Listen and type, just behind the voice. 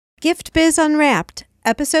Gift Biz Unwrapped,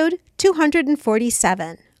 episode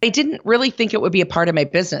 247. I didn't really think it would be a part of my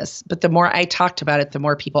business, but the more I talked about it, the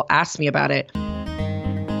more people asked me about it.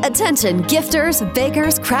 Attention gifters,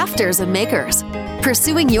 bakers, crafters, and makers.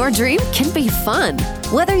 Pursuing your dream can be fun.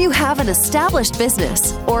 Whether you have an established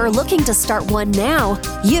business or are looking to start one now,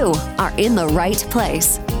 you are in the right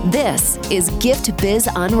place. This is Gift Biz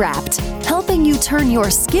Unwrapped, helping you turn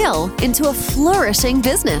your skill into a flourishing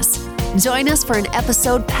business. Join us for an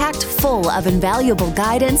episode packed full of invaluable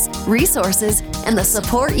guidance, resources, and the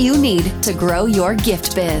support you need to grow your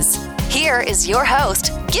gift biz. Here is your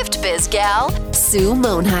host, Gift Biz gal, Sue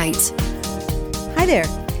Monheit. Hi there,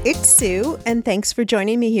 it's Sue, and thanks for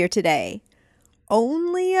joining me here today.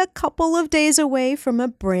 Only a couple of days away from a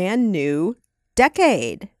brand new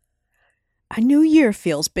decade. A new year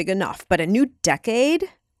feels big enough, but a new decade?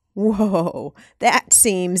 Whoa, that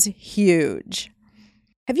seems huge.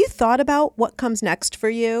 Have you thought about what comes next for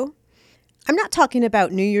you? I'm not talking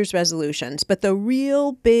about New Year's resolutions, but the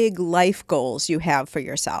real big life goals you have for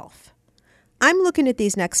yourself. I'm looking at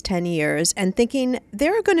these next 10 years and thinking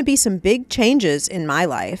there are going to be some big changes in my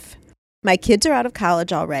life. My kids are out of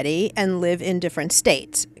college already and live in different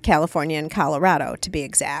states, California and Colorado to be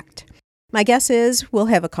exact. My guess is we'll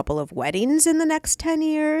have a couple of weddings in the next 10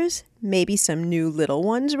 years, maybe some new little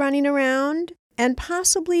ones running around, and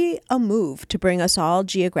possibly a move to bring us all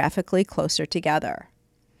geographically closer together.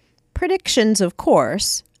 Predictions, of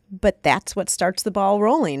course, but that's what starts the ball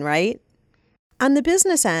rolling, right? On the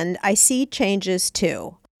business end, I see changes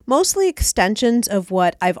too, mostly extensions of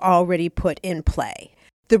what I've already put in play.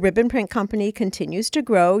 The Ribbon Print Company continues to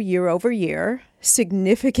grow year over year,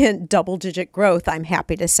 significant double-digit growth, I'm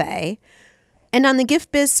happy to say. And on the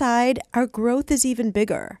gift biz side, our growth is even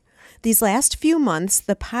bigger. These last few months,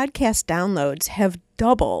 the podcast downloads have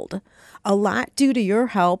doubled, a lot due to your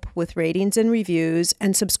help with ratings and reviews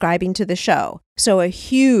and subscribing to the show. So a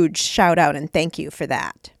huge shout out and thank you for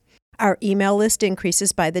that. Our email list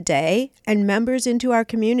increases by the day, and members into our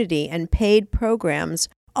community and paid programs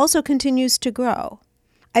also continues to grow.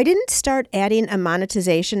 I didn't start adding a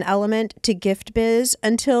monetization element to Gift Biz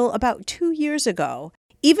until about 2 years ago,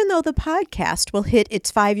 even though the podcast will hit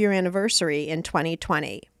its 5-year anniversary in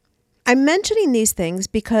 2020. I'm mentioning these things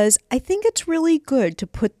because I think it's really good to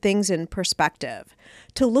put things in perspective,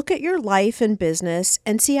 to look at your life and business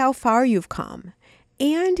and see how far you've come,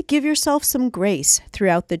 and give yourself some grace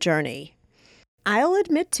throughout the journey. I'll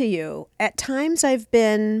admit to you, at times I've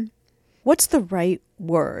been, what's the right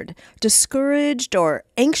word, discouraged or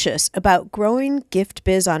anxious about growing Gift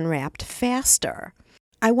Biz Unwrapped faster.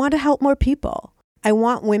 I want to help more people. I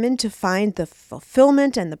want women to find the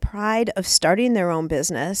fulfillment and the pride of starting their own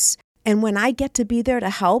business. And when I get to be there to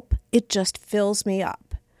help, it just fills me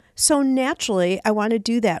up. So naturally, I want to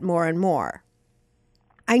do that more and more.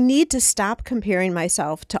 I need to stop comparing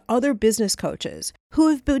myself to other business coaches who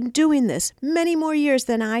have been doing this many more years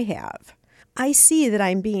than I have. I see that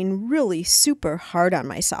I'm being really super hard on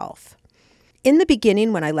myself. In the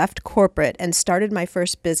beginning, when I left corporate and started my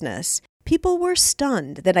first business, people were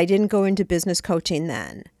stunned that I didn't go into business coaching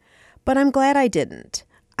then. But I'm glad I didn't.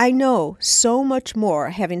 I know so much more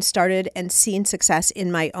having started and seen success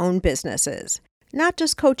in my own businesses, not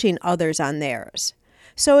just coaching others on theirs.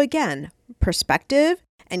 So again, perspective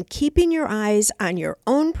and keeping your eyes on your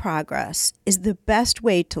own progress is the best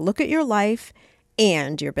way to look at your life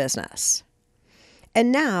and your business.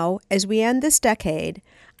 And now, as we end this decade,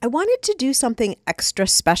 I wanted to do something extra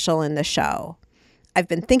special in the show. I've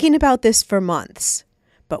been thinking about this for months,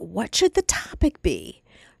 but what should the topic be?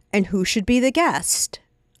 And who should be the guest?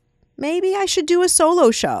 Maybe I should do a solo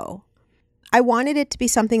show. I wanted it to be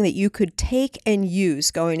something that you could take and use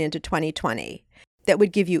going into 2020 that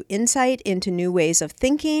would give you insight into new ways of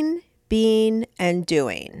thinking, being, and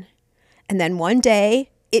doing. And then one day,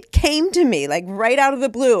 it came to me, like right out of the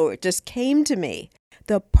blue, it just came to me.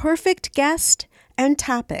 The perfect guest and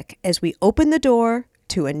topic as we open the door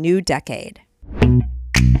to a new decade.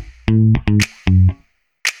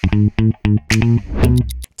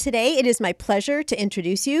 Today, it is my pleasure to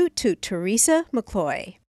introduce you to Teresa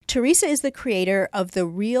McCloy. Teresa is the creator of The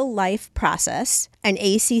Real Life Process, an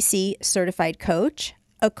ACC certified coach,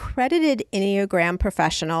 accredited Enneagram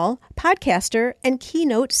professional, podcaster, and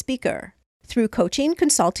keynote speaker. Through coaching,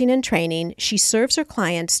 consulting, and training, she serves her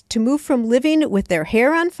clients to move from living with their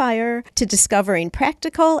hair on fire to discovering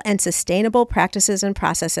practical and sustainable practices and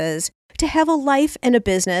processes to have a life and a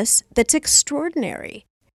business that's extraordinary.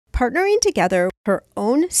 Partnering together her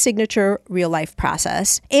own signature real-life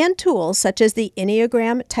process and tools such as the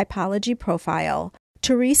Enneagram Typology Profile,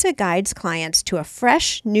 Teresa guides clients to a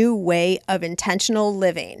fresh, new way of intentional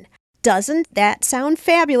living, Doesn't that sound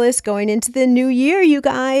fabulous going into the new year, you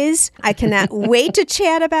guys? I cannot wait to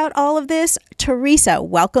chat about all of this. Teresa,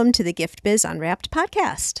 welcome to the Gift Biz Unwrapped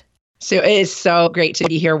podcast. So it is so great to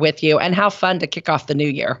be here with you, and how fun to kick off the new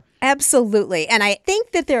year. Absolutely. And I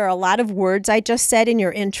think that there are a lot of words I just said in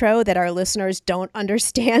your intro that our listeners don't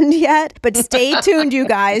understand yet. But stay tuned, you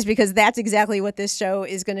guys, because that's exactly what this show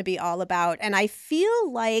is going to be all about. And I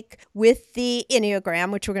feel like with the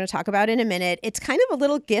Enneagram, which we're going to talk about in a minute, it's kind of a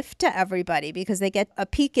little gift to everybody because they get a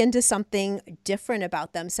peek into something different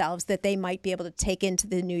about themselves that they might be able to take into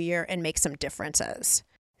the new year and make some differences.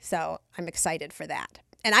 So I'm excited for that.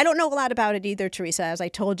 And I don't know a lot about it either, Teresa, as I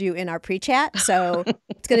told you in our pre-chat. So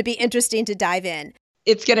it's going to be interesting to dive in.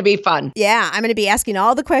 It's going to be fun. Yeah, I'm going to be asking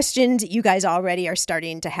all the questions you guys already are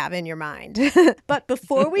starting to have in your mind. But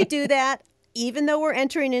before we do that, even though we're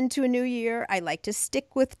entering into a new year, I like to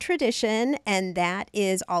stick with tradition, and that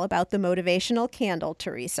is all about the motivational candle,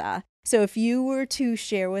 Teresa. So if you were to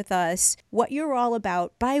share with us what you're all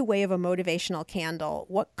about by way of a motivational candle,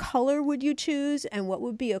 what color would you choose, and what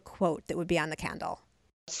would be a quote that would be on the candle?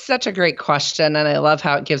 Such a great question, and I love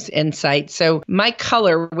how it gives insight. So my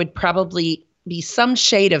color would probably be some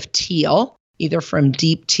shade of teal, either from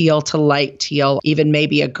deep teal to light teal, even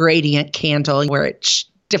maybe a gradient candle where it's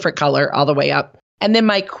different color all the way up. And then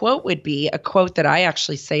my quote would be a quote that I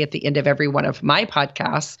actually say at the end of every one of my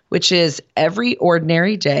podcasts, which is, every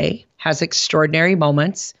ordinary day has extraordinary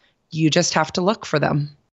moments. You just have to look for them.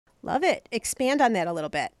 Love it. Expand on that a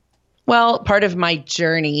little bit. Well, part of my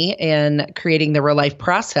journey in creating the Real Life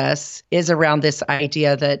Process is around this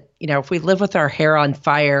idea that, if we live with our hair on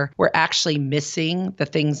fire, we're actually missing the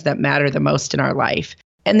things that matter the most in our life.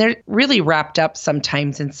 And they're really wrapped up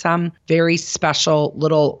sometimes in some very special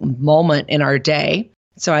little moment in our day.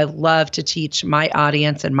 So I love to teach my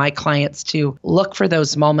audience and my clients to look for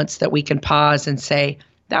those moments that we can pause and say,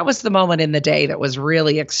 that was the moment in the day that was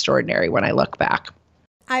really extraordinary when I look back.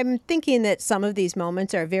 I'm thinking that some of these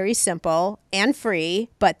moments are very simple and free,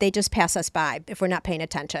 but they just pass us by if we're not paying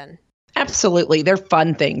attention. Absolutely. They're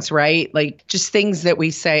fun things, right? Like just things that we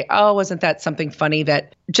say, oh, wasn't that something funny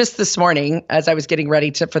that just this morning, as I was getting ready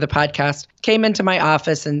for the podcast, came into my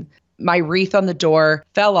office and my wreath on the door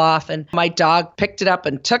fell off and my dog picked it up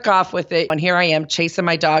and took off with it. And here I am chasing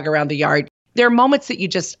my dog around the yard. There are moments that you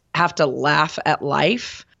just have to laugh at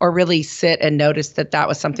life or really sit and notice that that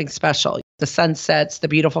was something special. The sunsets, the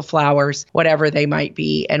beautiful flowers, whatever they might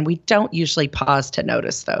be. And we don't usually pause to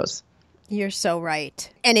notice those. You're so right.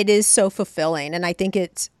 And it is so fulfilling. And I think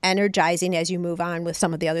it's energizing as you move on with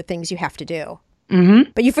some of the other things you have to do.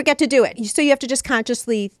 Mm-hmm. But you forget to do it. So you have to just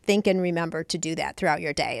consciously think and remember to do that throughout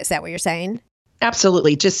your day. Is that what you're saying?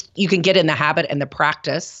 Absolutely. Just you can get in the habit and the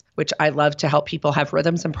practice, which I love to help people have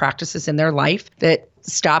rhythms and practices in their life that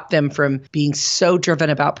stop them from being so driven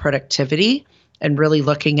about productivity and really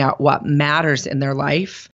looking at what matters in their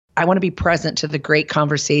life. I want to be present to the great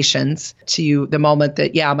conversations, to the moment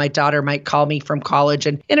that, my daughter might call me from college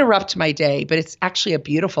and interrupt my day, but it's actually a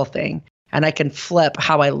beautiful thing. And I can flip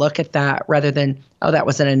how I look at that rather than, oh, that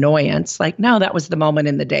was an annoyance. Like, no, that was the moment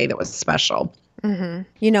in the day that was special.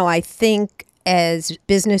 Mm-hmm. I think as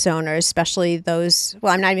business owners, especially those,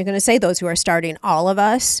 I'm not even going to say those who are starting, all of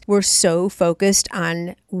us, we're so focused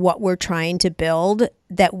on what we're trying to build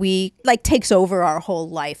that we takes over our whole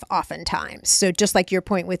life oftentimes. So just like your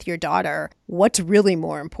point with your daughter, what's really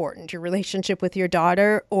more important, your relationship with your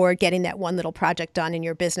daughter or getting that one little project done in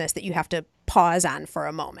your business that you have to pause on for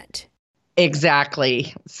a moment?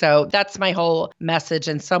 Exactly. So that's my whole message.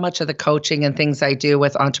 And so much of the coaching and things I do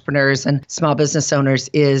with entrepreneurs and small business owners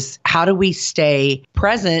is how do we stay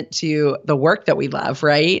present to the work that we love,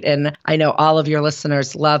 right? And I know all of your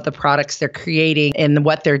listeners love the products they're creating and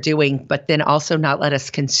what they're doing, but then also not let us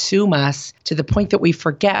consume us to the point that we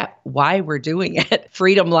forget why we're doing it.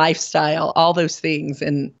 Freedom, lifestyle, all those things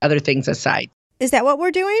and other things aside. Is that what we're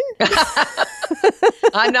doing?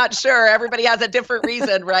 I'm not sure. Everybody has a different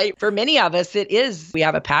reason, right? For many of us, it is, we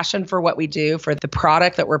have a passion for what we do, for the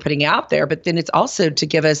product that we're putting out there, but then it's also to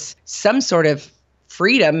give us some sort of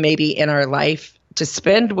freedom maybe in our life to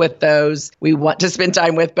spend with those we want to spend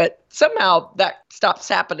time with, but somehow that stops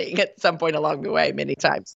happening at some point along the way many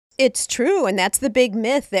times. It's true. And that's the big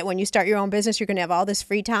myth that when you start your own business, you're going to have all this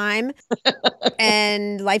free time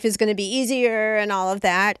and life is going to be easier and all of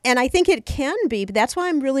that. And I think it can be, but that's why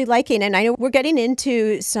I'm really liking. And I know we're getting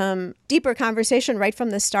into some deeper conversation right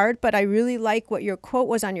from the start, but I really like what your quote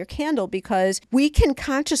was on your candle because we can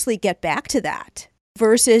consciously get back to that.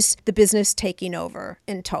 versus the business taking over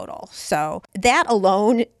in total. So that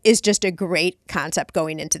alone is just a great concept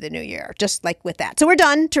going into the new year, just like with that. So we're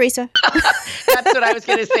done, Teresa. That's what I was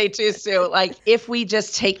going to say too, Sue. Like if we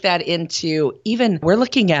just take that into even, we're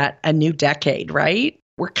looking at a new decade, right?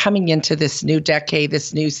 We're coming into this new decade,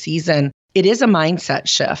 this new season. It is a mindset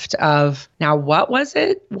shift of now, what was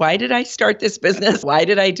it? Why did I start this business? Why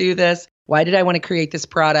did I do this? Why did I want to create this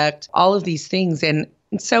product? All of these things. And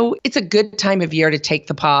so it's a good time of year to take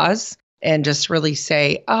the pause and just really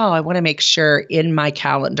say, oh, I want to make sure in my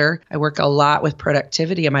calendar, I work a lot with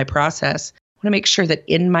productivity in my process. I want to make sure that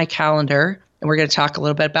in my calendar, and we're going to talk a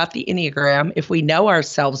little bit about the Enneagram, if we know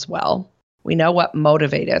ourselves well, we know what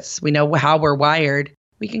motivates us, we know how we're wired,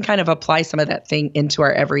 we can kind of apply some of that thing into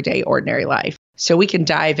our everyday, ordinary life. So we can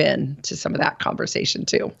dive in to some of that conversation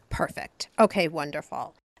too. Perfect. Okay,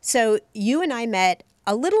 wonderful. So you and I met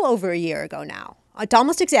a little over a year ago now. It's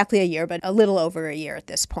almost exactly a year, but a little over a year at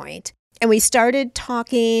this point. And we started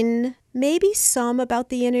talking maybe some about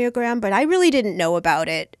the Enneagram, but I really didn't know about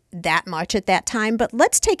it that much at that time. But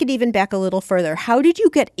let's take it even back a little further. How did you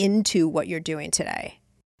get into what you're doing today?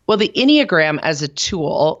 Well, the Enneagram as a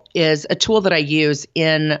tool is a tool that I use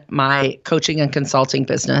in my coaching and consulting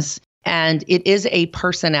business. And it is a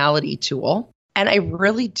personality tool. And I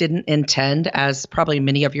really didn't intend, as probably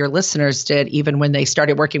many of your listeners did, even when they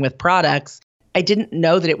started working with products, I didn't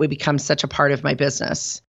know that it would become such a part of my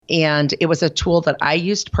business. And it was a tool that I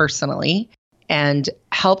used personally and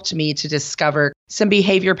helped me to discover some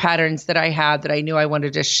behavior patterns that I had that I knew I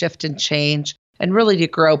wanted to shift and change and really to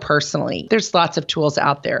grow personally. There's lots of tools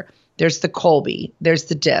out there. There's the Kolbe, there's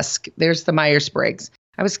the DISC, there's the Myers-Briggs.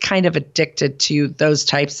 I was kind of addicted to those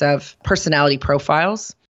types of personality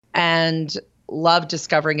profiles and loved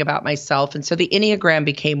discovering about myself. And so the Enneagram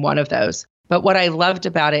became one of those. But what I loved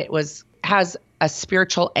about it has a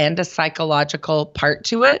spiritual and a psychological part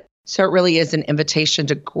to it. So it really is an invitation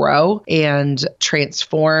to grow and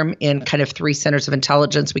transform in kind of 3 centers of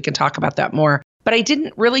intelligence. We can talk about that more. But I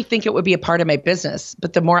didn't really think it would be a part of my business.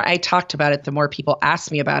 But the more I talked about it, the more people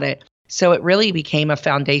asked me about it. So it really became a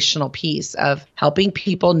foundational piece of helping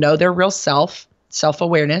people know their real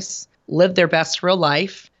self-awareness, live their best real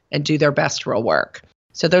life, and do their best real work.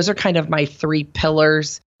 So those are kind of my 3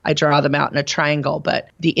 pillars. I draw them out in a triangle, but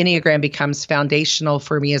the Enneagram becomes foundational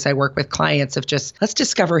for me as I work with clients of just, let's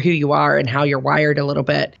discover who you are and how you're wired a little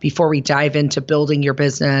bit before we dive into building your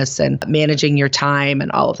business and managing your time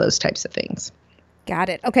and all of those types of things. Got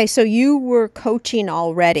it. Okay, so you were coaching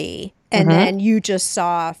already, and then you just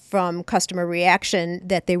saw from customer reaction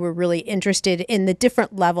that they were really interested in the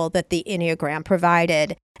different level that the Enneagram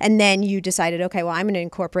provided. And then you decided, okay, well, I'm going to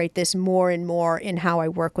incorporate this more and more in how I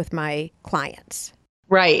work with my clients.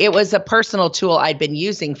 Right. It was a personal tool I'd been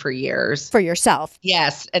using for years. For yourself.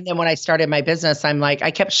 Yes. And then when I started my business,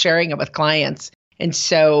 I kept sharing it with clients. And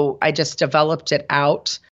so I just developed it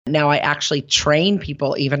out. Now I actually train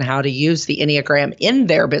people even how to use the Enneagram in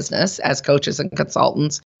their business as coaches and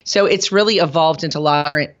consultants. So it's really evolved into a lot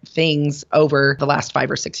of different things over the last 5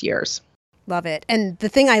 or 6 years. Love it. And the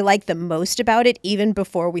thing I like the most about it, even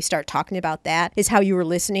before we start talking about that, is how you were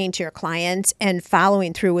listening to your clients and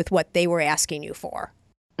following through with what they were asking you for.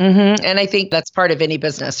 And I think that's part of any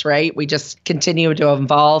business, right? We just continue to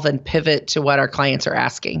evolve and pivot to what our clients are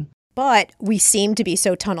asking. But we seem to be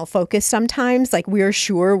so tunnel focused sometimes, like we're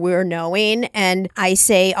sure we're knowing. And I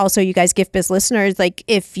say also, you guys, Gift Biz listeners, like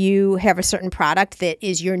if you have a certain product that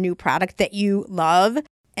is your new product that you love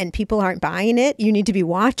and people aren't buying it, you need to be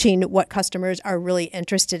watching what customers are really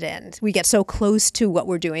interested in. We get so close to what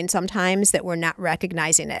we're doing sometimes that we're not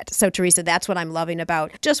recognizing it. So Teresa, that's what I'm loving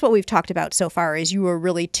about just what we've talked about so far is you were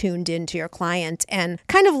really tuned into your client and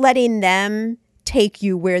kind of letting them take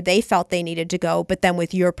you where they felt they needed to go, but then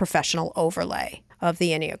with your professional overlay of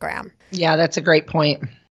the Enneagram. Yeah, that's a great point.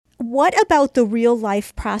 What about the real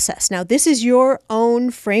life process? Now, this is your own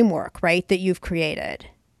framework, right, that you've created.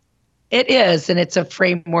 It is, and it's a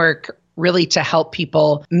framework really to help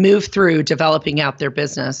people move through developing out their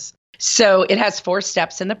business. So it has 4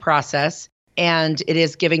 steps in the process, and it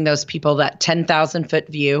is giving those people that 10,000-foot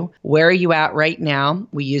view. Where are you at right now?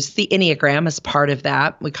 We use the Enneagram as part of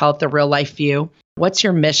that. We call it the real life view. What's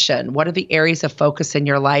your mission? What are the areas of focus in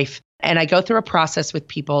your life? And I go through a process with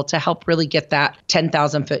people to help really get that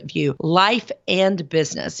 10,000-foot view, life and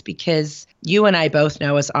business, because you and I both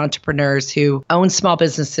know as entrepreneurs who own small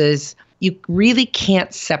businesses, you really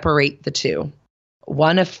can't separate the two.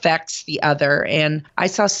 One affects the other. And I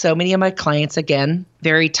saw so many of my clients, again,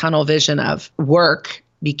 very tunnel vision of work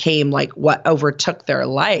became like what overtook their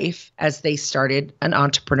life as they started an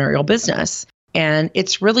entrepreneurial business. And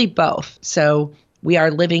it's really both. So we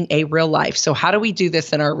are living a real life. So how do we do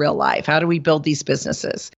this in our real life? How do we build these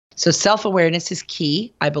businesses? So self-awareness is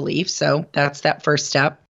key, I believe. So that's that first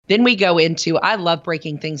step. Then we go into, I love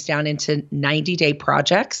breaking things down into 90-day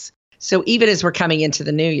projects. So even as we're coming into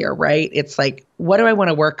the new year, right? It's like, what do I want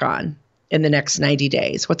to work on in the next 90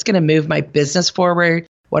 days? What's going to move my business forward?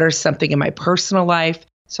 What are something in my personal life?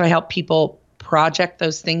 So I help people project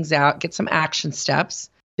those things out, get some action steps.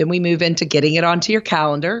 Then we move into getting it onto your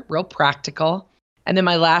calendar, real practical. And then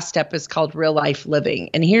my last step is called real life living.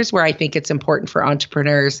 And here's where I think it's important for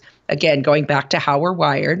entrepreneurs, again, going back to how we're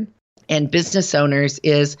wired and business owners,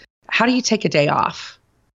 is how do you take a day off?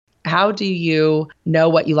 How do you know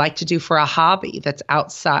what you like to do for a hobby that's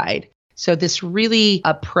outside? So this really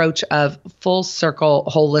approach of full circle,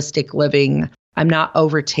 holistic living. I'm not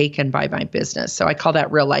overtaken by my business. So I call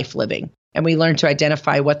that real life living. And we learn to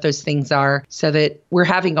identify what those things are so that we're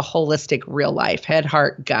having a holistic real life, head,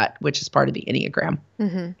 heart, gut, which is part of the Enneagram.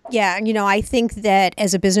 Mm-hmm. Yeah. I think that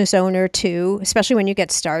as a business owner too, especially when you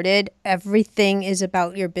get started, everything is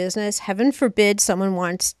about your business. Heaven forbid someone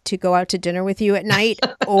wants to go out to dinner with you at night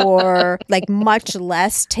or much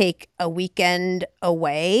less take a weekend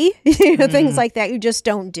away, things like that you just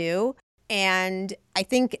don't do. And I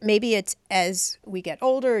think maybe it's as we get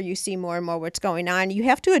older, you see more and more what's going on. You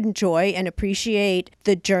have to enjoy and appreciate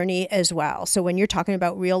the journey as well. So when you're talking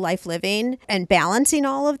about real life living and balancing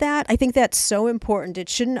all of that, I think that's so important. It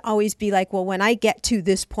shouldn't always be like, well, when I get to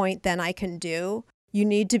this point, then I can do. You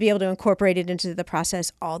need to be able to incorporate it into the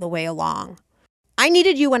process all the way along. I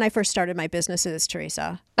needed you when I first started my businesses,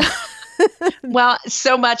 Teresa. Well,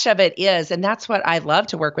 so much of it is. And that's what I love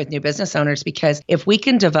to work with new business owners, because if we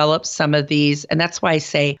can develop some of these, and that's why I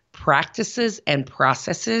say practices and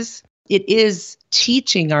processes, it is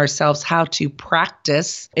teaching ourselves how to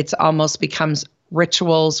practice. It's almost becomes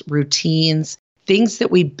rituals, routines, things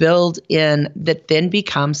that we build in that then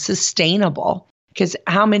become sustainable. Because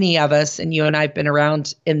how many of us, and you and I have been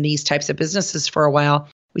around in these types of businesses for a while,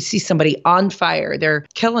 we see somebody on fire. They're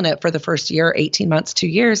killing it for the first year, 18 months, 2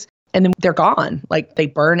 years. And then they're gone, they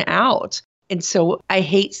burn out. And so I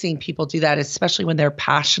hate seeing people do that, especially when they're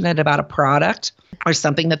passionate about a product or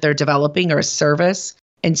something that they're developing or a service.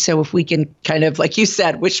 And so if we can kind of, like you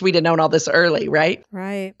said, wish we'd have known all this early, right?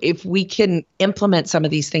 Right. If we can implement some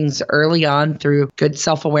of these things early on through good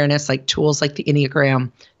self-awareness, like tools like the Enneagram,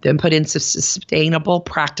 then put in some sustainable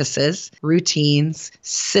practices, routines,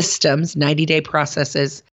 systems, 90-day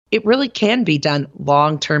processes, it really can be done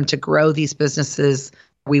long-term to grow these businesses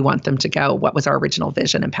we want them to go. What was our original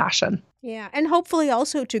vision and passion? Yeah. And hopefully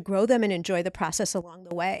also to grow them and enjoy the process along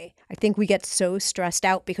the way. I think we get so stressed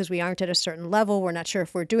out because we aren't at a certain level. We're not sure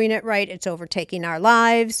if we're doing it right. It's overtaking our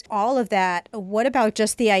lives, all of that. What about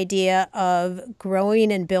just the idea of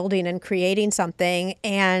growing and building and creating something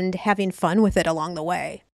and having fun with it along the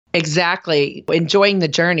way? Exactly. Enjoying the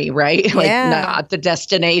journey, right? Yeah. Not the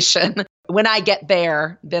destination. When I get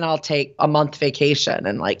there, then I'll take a month vacation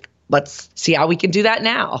and let's see how we can do that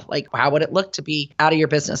now. How would it look to be out of your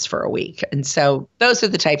business for a week? And so those are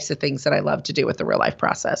the types of things that I love to do with the real life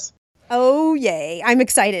process. Oh, yay. I'm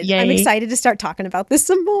excited. Yay. I'm excited to start talking about this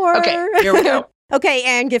some more. Okay, here we go. Okay,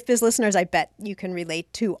 and Gift Biz listeners, I bet you can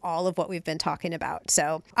relate to all of what we've been talking about.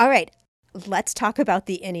 So, all right, let's talk about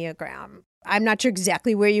the Enneagram. I'm not sure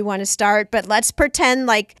exactly where you want to start, but let's pretend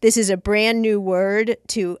like this is a brand new word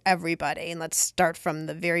to everybody. And let's start from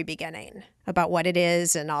the very beginning about what it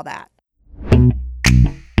is and all that.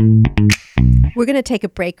 We're going to take a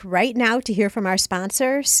break right now to hear from our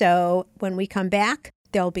sponsor. So when we come back,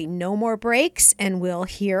 there'll be no more breaks and we'll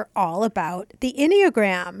hear all about the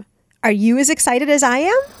Enneagram. Are you as excited as I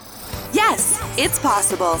am? Yes, it's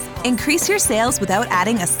possible. Increase your sales without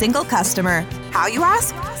adding a single customer. How, you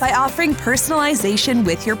ask? By offering personalization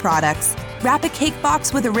with your products. Wrap a cake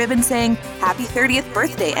box with a ribbon saying, "Happy 30th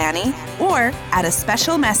birthday, Annie." Or add a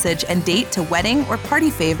special message and date to wedding or party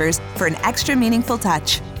favors for an extra meaningful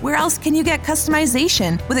touch. Where else can you get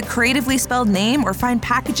customization with a creatively spelled name or fine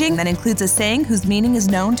packaging that includes a saying whose meaning is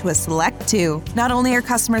known to a select few? Not only are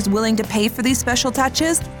customers willing to pay for these special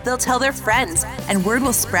touches, they'll tell their friends, and word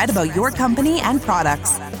will spread about your company and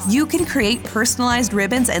products. You can create personalized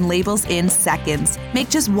ribbons and labels in seconds. Make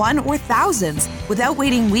just one or thousands without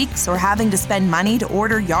waiting weeks or having to spend money to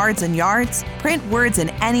order yards and yards. Print words in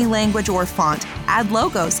any language or font. Add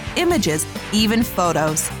logos, images, even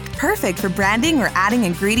photos. Perfect for branding or adding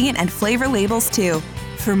ingredient and flavor labels too.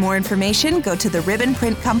 For more information, go to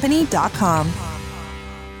theribbonprintcompany.com.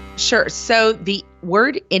 Sure. So the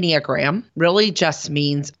word Enneagram really just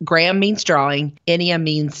means, gram means drawing, Ennea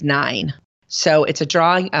means 9. So it's a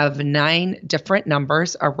drawing of 9 different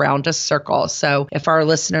numbers around a circle. So if our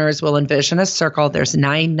listeners will envision a circle, there's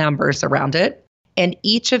 9 numbers around it. And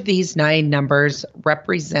each of these 9 numbers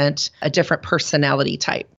represent a different personality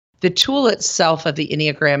type. The tool itself of the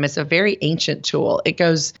Enneagram is a very ancient tool. It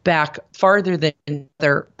goes back farther than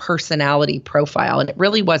their personality profile. And it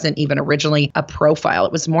really wasn't even originally a profile.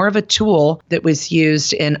 It was more of a tool that was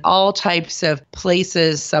used in all types of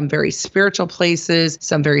places, some very spiritual places,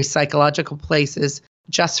 some very psychological places,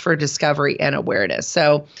 just for discovery and awareness.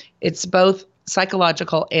 So it's both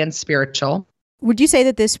psychological and spiritual. Would you say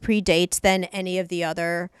that this predates then any of the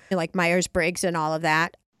other, like Myers-Briggs and all of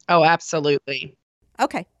that? Oh, absolutely.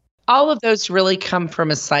 Okay. All of those really come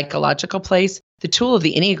from a psychological place. The tool of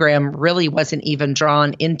the Enneagram really wasn't even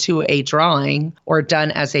drawn into a drawing or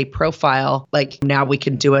done as a profile. Like now we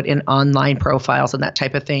can do it in online profiles and that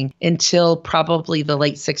type of thing until probably the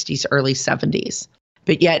late 60s, early 70s.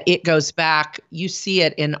 But yet it goes back, you see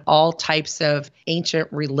it in all types of ancient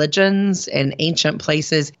religions and ancient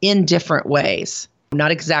places in different ways.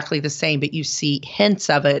 Not exactly the same, but you see hints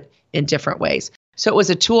of it in different ways. So it was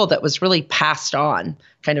a tool that was really passed on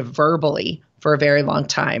kind of verbally for a very long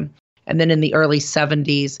time. And then in the early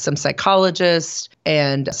 70s, some psychologists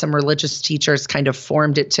and some religious teachers kind of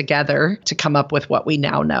formed it together to come up with what we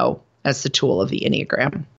now know as the tool of the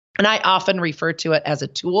Enneagram. And I often refer to it as a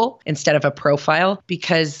tool instead of a profile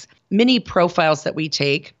because many profiles that we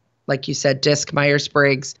take, like you said, DISC,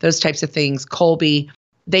 Myers-Briggs, those types of things, Kolbe,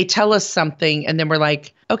 they tell us something and then we're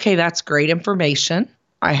like, okay, that's great information.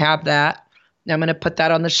 I have that. Now I'm going to put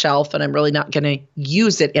that on the shelf and I'm really not going to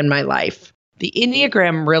use it in my life. The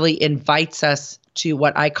Enneagram really invites us to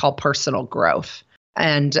what I call personal growth.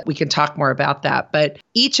 And we can talk more about that. But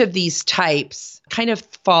each of these types kind of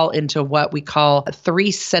fall into what we call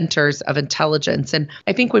 3 centers of intelligence. And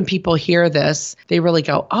I think when people hear this, they really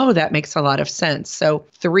go, oh, that makes a lot of sense. So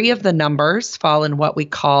 3 of the numbers fall in what we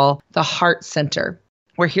call the heart center.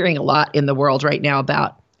 We're hearing a lot in the world right now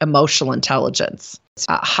about emotional intelligence. It's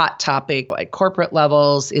a hot topic at corporate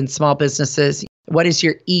levels, in small businesses. What is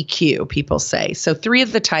your EQ, people say. So 3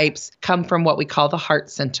 of the types come from what we call the heart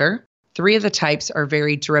center. 3 of the types are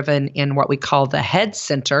very driven in what we call the head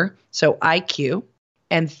center, so IQ.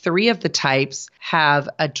 And 3 of the types have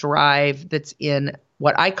a drive that's in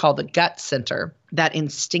what I call the gut center, that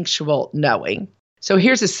instinctual knowing. So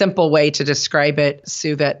here's a simple way to describe it,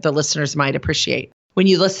 Sue, that the listeners might appreciate. When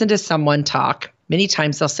you listen to someone talk, many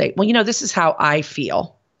times they'll say, well, this is how I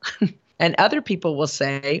feel. And other people will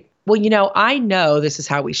say, well, I know this is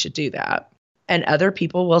how we should do that. And other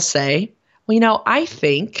people will say, well, I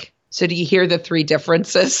think. So do you hear the 3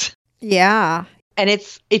 differences? Yeah. And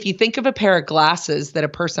it's, if you think of a pair of glasses that a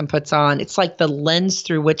person puts on, it's like the lens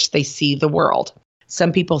through which they see the world.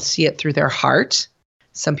 Some people see it through their heart.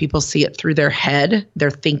 Some people see it through their head,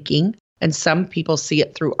 their thinking. And some people see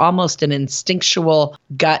it through almost an instinctual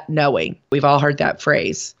gut knowing. We've all heard that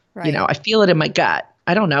phrase. Right. I feel it in my gut.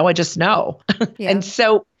 I don't know. I just know. Yeah. And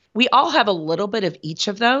so we all have a little bit of each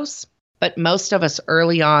of those. But most of us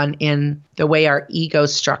early on in the way our ego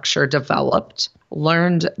structure developed,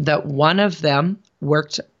 learned that one of them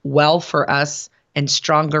worked well for us and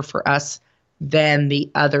stronger for us than the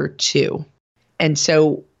other 2. And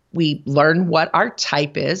so we learn what our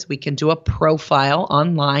type is. We can do a profile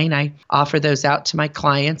online. I offer those out to my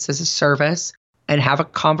clients as a service and have a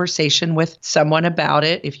conversation with someone about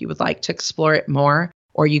it if you would like to explore it more.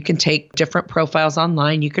 Or you can take different profiles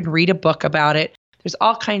online. You can read a book about it. There's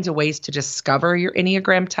all kinds of ways to discover your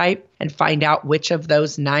Enneagram type and find out which of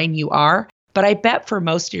those 9 you are. But I bet for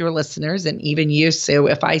most of your listeners, and even you, Sue,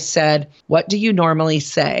 if I said, what do you normally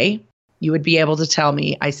say? You would be able to tell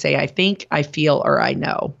me, I say, I think, I feel, or I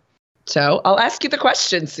know. So I'll ask you the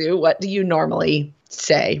question, Sue. What do you normally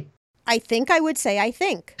say? I think I would say, I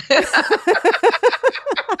think.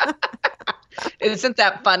 Isn't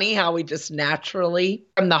that funny how we just naturally,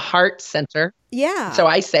 from the heart center. Yeah. So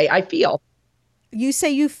I say, I feel. You say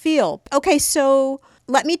you feel. Okay, so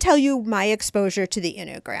let me tell you my exposure to the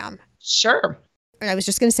Enneagram. Sure. And I was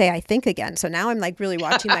just going to say, I think again. So now I'm like really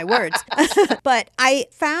watching my words. But I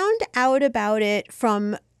found out about it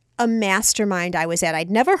from a mastermind I was at.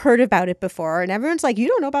 I'd never heard about it before. And everyone's like, you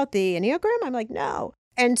don't know about the Enneagram? I'm like, no.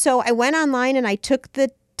 And so I went online and I took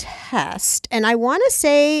the test. And I want to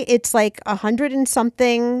say it's like 100 and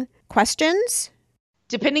something questions.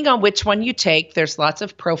 Depending on which one you take, there's lots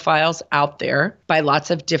of profiles out there by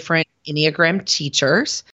lots of different Enneagram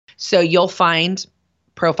teachers. So you'll find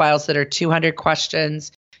profiles that are 200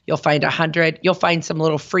 questions. You'll find 100. You'll find some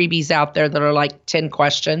little freebies out there that are like 10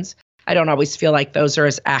 questions. I don't always feel like those are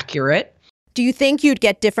as accurate. Do you think you'd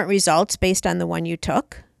get different results based on the one you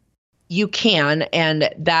took? You can,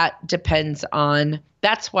 and that depends on,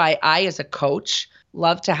 that's why I, as a coach,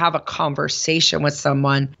 love to have a conversation with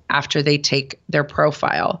someone after they take their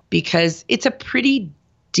profile, because it's a pretty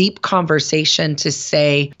deep conversation to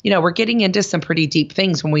say, we're getting into some pretty deep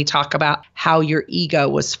things when we talk about how your ego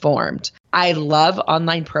was formed. I love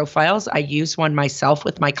online profiles. I use one myself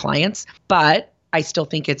with my clients, but I still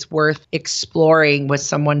think it's worth exploring with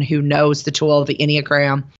someone who knows the tool of the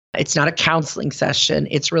Enneagram. It's not a counseling session.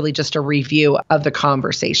 It's really just a review of the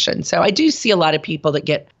conversation. So I do see a lot of people that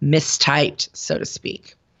get mistyped, so to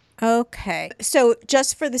speak. Okay. So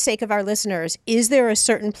just for the sake of our listeners, is there a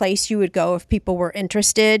certain place you would go if people were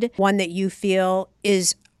interested? One that you feel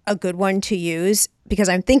is a good one to use? Because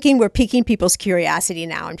I'm thinking we're piquing people's curiosity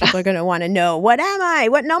now, and people are going to want to know, what am I?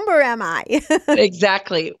 What number am I?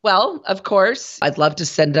 Exactly. Well, of course, I'd love to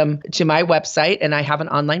send them to my website, and I have an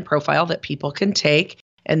online profile that people can take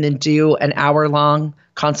and then do an hour-long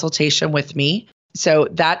consultation with me. So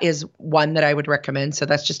that is one that I would recommend. So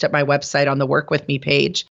that's just at my website on the Work With Me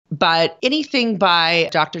page. But anything by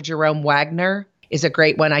Dr. Jerome Wagner is a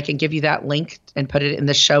great one. I can give you that link and put it in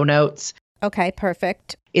the show notes. Okay,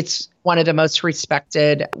 perfect. It's one of the most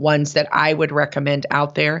respected ones that I would recommend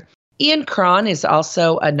out there. Ian Cron is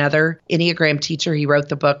also another Enneagram teacher. He wrote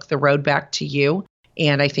the book, The Road Back to You,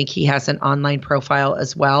 and I think he has an online profile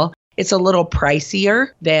as well. It's a little pricier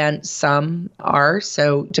than some are,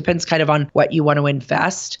 so it depends kind of on what you want to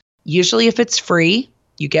invest. Usually if it's free,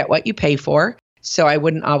 you get what you pay for. So I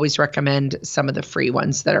wouldn't always recommend some of the free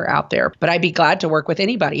ones that are out there, but I'd be glad to work with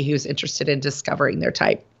anybody who's interested in discovering their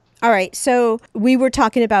type. All right. So we were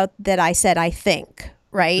talking about that I said, I think,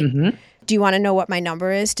 right? Mm-hmm. Do you want to know what my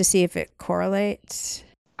number is to see if it correlates?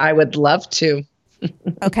 I would love to.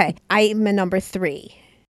 Okay. I'm a number 3.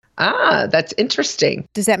 Ah, that's interesting.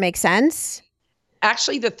 Does that make sense?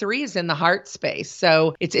 Actually, the 3 is in the heart space.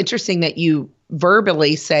 So it's interesting that you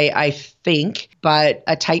verbally say, I think, but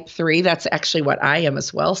a type 3, that's actually what I am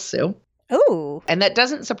as well, Sue. Oh. And that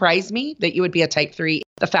doesn't surprise me that you would be a type 3.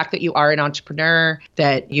 The fact that you are an entrepreneur,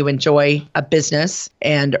 that you enjoy a business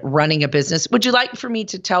and running a business. Would you like for me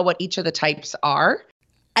to tell what each of the types are?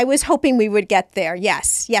 I was hoping we would get there.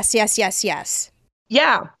 Yes.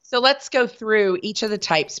 Yeah. So let's go through each of the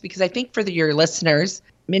types, because I think for your listeners,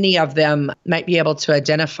 many of them might be able to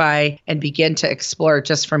identify and begin to explore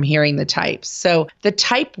just from hearing the types. So the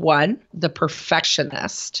type 1, the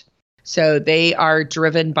perfectionist. So they are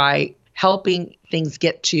driven by helping things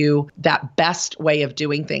get to that best way of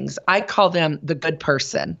doing things. I call them the good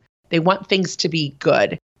person. They want things to be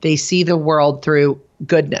good. They see the world through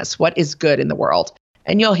goodness. What is good in the world?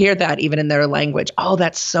 And you'll hear that even in their language. Oh,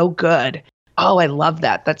 that's so good. Oh, I love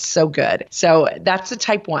that. That's so good. So that's the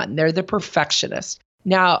type 1. They're the perfectionist.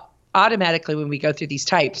 Now, automatically, when we go through these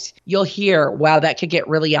types, you'll hear, wow, that could get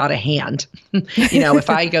really out of hand. If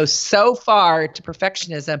I go so far to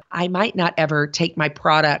perfectionism, I might not ever take my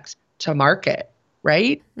product to market,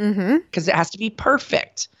 right? Mm-hmm. Because it has to be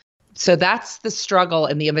perfect. So that's the struggle,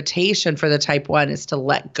 and the invitation for the type 1 is to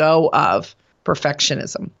let go of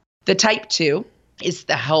perfectionism. The type 2 is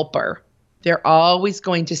the helper. They're always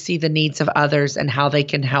going to see the needs of others and how they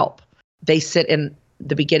can help. They sit in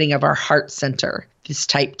the beginning of our heart center, this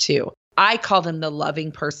type 2. I call them the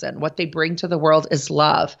loving person. What they bring to the world is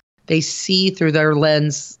love. They see through their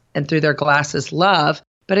lens and through their glasses love.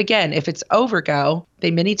 But again, if it's overgo, they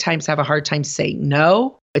many times have a hard time saying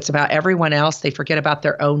no. It's about everyone else. They forget about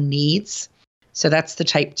their own needs. So that's the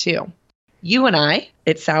type 2. You and I,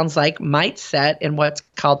 it sounds like, might set in what's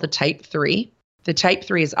called the type 3. The type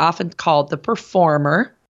 3 is often called the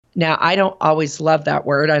performer. Now, I don't always love that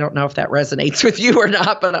word. I don't know if that resonates with you or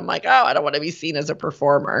not, but I'm like, oh, I don't want to be seen as a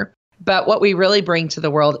performer. But what we really bring to the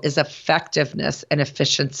world is effectiveness and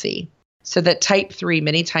efficiency. So that type 3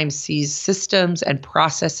 many times sees systems and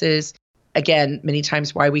processes. Again, many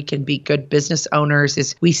times why we can be good business owners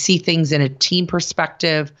is we see things in a team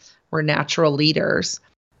perspective. We're natural leaders.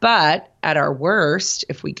 But at our worst,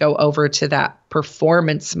 if we go over to that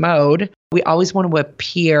performance mode, we always want to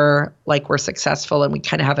appear like we're successful, and we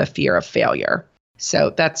kind of have a fear of failure.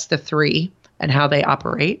 So that's the 3 and how they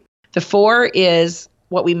operate. The 4 is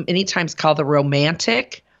what we many times call the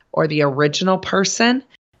romantic or the original person.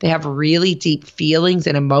 They have really deep feelings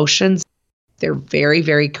and emotions. They're very,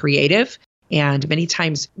 very creative. And many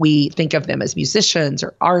times we think of them as musicians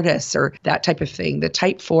or artists or that type of thing. The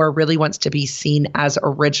type 4 really wants to be seen as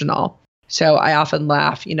original. So I often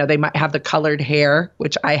laugh, they might have the colored hair,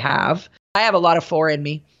 which I have. I have a lot of 4 in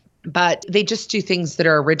me, but they just do things that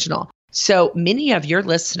are original. So many of your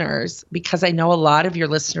listeners, because I know a lot of your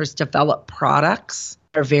listeners develop products,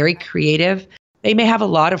 are very creative. They may have a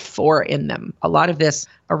lot of 4 in them, a lot of this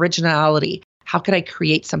originality. How could I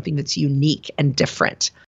create something that's unique and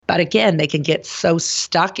different? But again, they can get so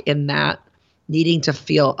stuck in that needing to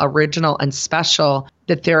feel original and special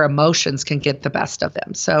that their emotions can get the best of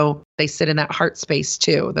them. So they sit in that heart space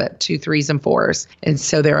too, the 2, 3s, and 4s. And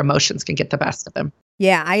so their emotions can get the best of them.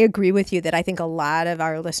 Yeah, I agree with you that I think a lot of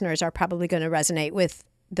our listeners are probably going to resonate with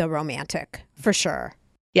the romantic for sure.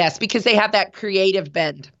 Yes, because they have that creative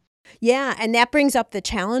bend. Yeah, and that brings up the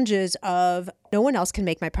challenges of no one else can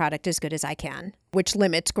make my product as good as I can, which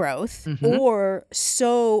limits growth, or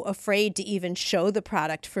so afraid to even show the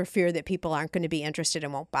product for fear that people aren't going to be interested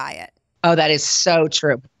and won't buy it. Oh, that is so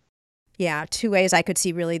true. Yeah, 2 ways I could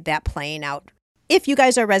see really that playing out. If you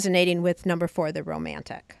guys are resonating with number 4, the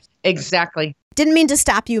romantic. Exactly. Didn't mean to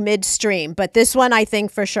stop you midstream, but this one I think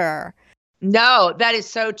for sure. No, that is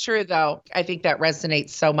so true, though. I think that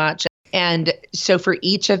resonates so much. And so for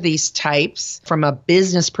each of these types, from a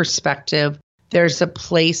business perspective, there's a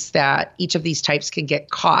place that each of these types can get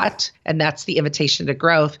caught. And that's the invitation to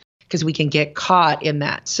growth, because we can get caught in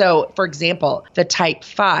that. So for example, the type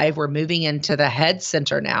 5, we're moving into the head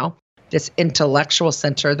center now, this intellectual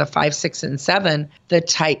center, the 5, 6, and 7. The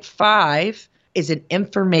type 5 is an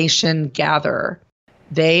information gatherer.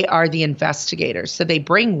 They are the investigators. So they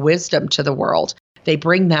bring wisdom to the world. They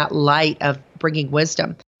bring that light of bringing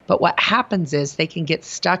wisdom. But what happens is they can get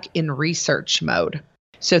stuck in research mode.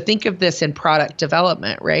 So think of this in product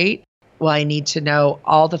development, right? Well, I need to know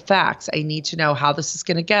all the facts. I need to know how this is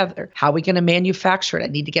going to gather. How are we going to manufacture it? I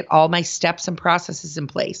need to get all my steps and processes in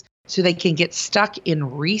place. So they can get stuck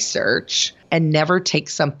in research and never take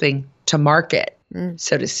something to market,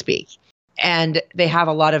 so to speak. And they have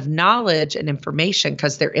a lot of knowledge and information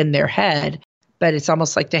because they're in their head, but it's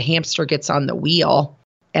almost like the hamster gets on the wheel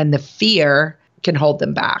and the fear can hold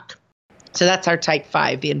them back. So that's our type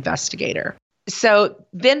 5, the investigator. So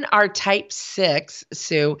then our type 6,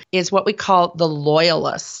 Sue, is what we call the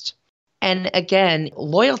loyalist. And again,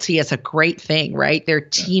 loyalty is a great thing, right? They're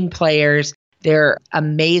team players. They're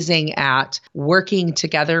amazing at working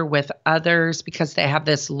together with others because they have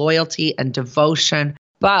this loyalty and devotion.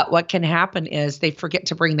 But what can happen is they forget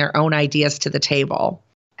to bring their own ideas to the table,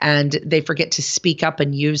 and they forget to speak up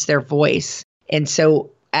and use their voice. And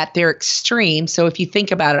so at their extreme, so if you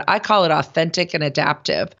think about it, I call it authentic and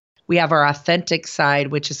adaptive. We have our authentic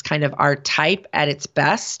side, which is kind of our type at its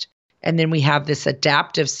best. And then we have this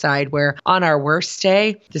adaptive side where on our worst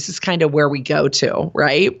day, this is kind of where we go to,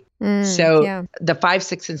 right? The 5,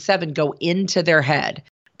 6, and 7 go into their head.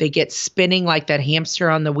 They get spinning like that hamster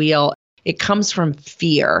on the wheel. It comes from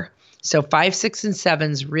fear. So 5, 6, and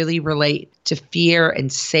 7s really relate to fear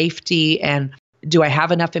and safety. And do I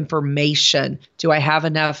have enough information? Do I have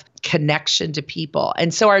enough connection to people?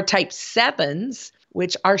 And so our type 7s,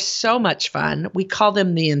 which are so much fun, we call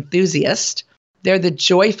them the enthusiast. They're the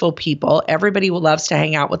joyful people. Everybody loves to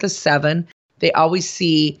hang out with a 7. They always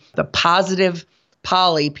see the positive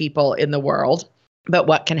poly people in the world. But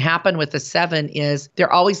what can happen with the 7 is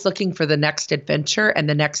they're always looking for the next adventure and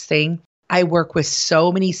the next thing. I work with so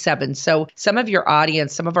many 7s. So some of your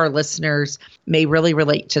audience, some of our listeners may really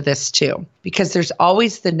relate to this too, because there's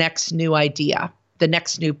always the next new idea, the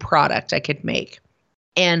next new product I could make.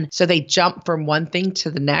 And so they jump from one thing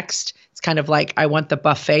to the next. It's kind of like, I want the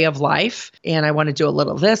buffet of life and I want to do a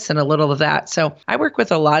little of this and a little of that. So I work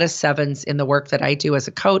with a lot of 7s in the work that I do as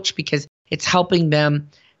a coach because it's helping them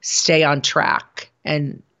stay on track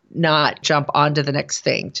and not jump onto the next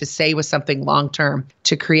thing, to stay with something long-term,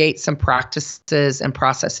 to create some practices and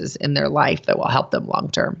processes in their life that will help them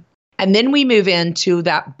long-term. And then we move into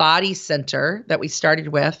that body center that we started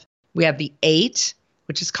with. We have the 8,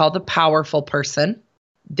 which is called the powerful person.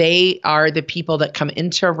 They are the people that come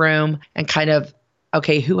into a room and kind of,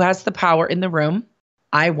 okay, who has the power in the room?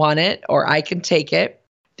 I want it, or I can take it.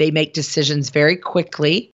 They make decisions very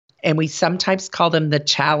quickly. And we sometimes call them the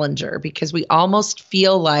challenger because we almost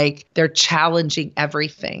feel like they're challenging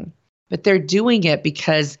everything, but they're doing it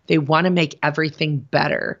because they want to make everything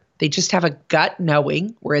better. They just have a gut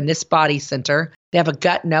knowing, we're in this body center, they have a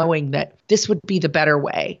gut knowing that this would be the better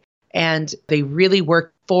way. And they really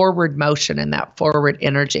work forward motion in that forward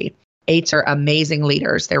energy. 8s are amazing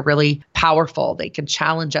leaders. They're really powerful. They can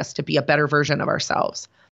challenge us to be a better version of ourselves.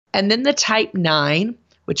 And then the type 9,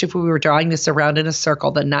 which if we were drawing this around in a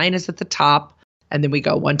circle, the 9 is at the top, and then we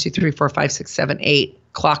go 1, 2, 3, 4, 5, 6, 7, 8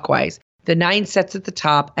 clockwise. The 9 sits at the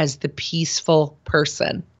top as the peaceful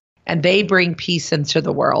person, and they bring peace into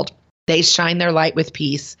the world. They shine their light with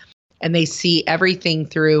peace, and they see everything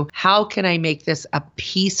through, how can I make this a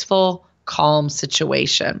peaceful, calm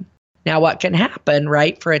situation? Now, what can happen,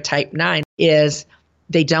 right, for a type 9 is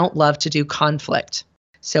they don't love to do conflict.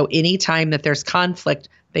 So anytime that there's conflict,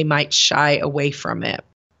 they might shy away from it.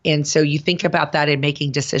 And so you think about that in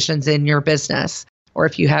making decisions in your business. Or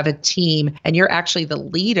if you have a team and you're actually the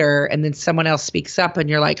leader and then someone else speaks up and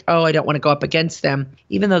you're like, oh, I don't want to go up against them,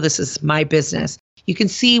 even though this is my business. You can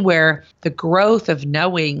see where the growth of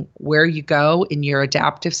knowing where you go in your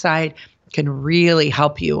adaptive side can really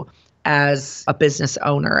help you as a business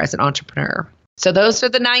owner, as an entrepreneur. So those are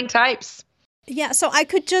the 9 types. Yeah, so I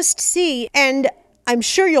could just see, and I'm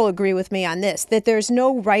sure you'll agree with me on this, that there's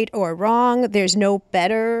no right or wrong. There's no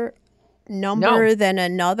better number than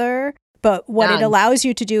another. But what it allows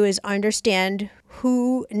you to do is understand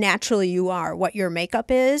who naturally you are, what your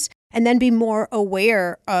makeup is, and then be more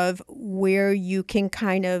aware of where you can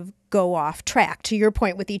kind of go off track. To your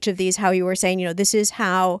point with each of these, how you were saying, this is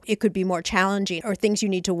how it could be more challenging or things you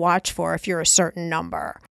need to watch for if you're a certain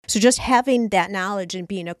number. So just having that knowledge and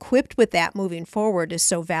being equipped with that moving forward is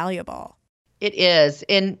so valuable. It is.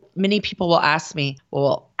 And many people will ask me,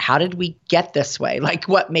 well, how did we get this way? Like,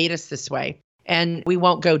 what made us this way? And we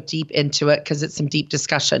won't go deep into it because it's some deep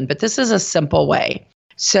discussion, but this is a simple way.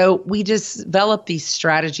 So we just develop these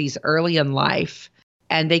strategies early in life,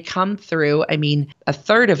 and they come through, a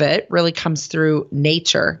third of it really comes through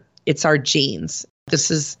nature. It's our genes.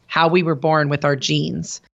 This is how we were born with our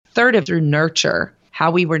genes. Third of through nurture,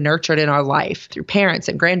 how we were nurtured in our life through parents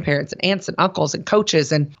and grandparents and aunts and uncles and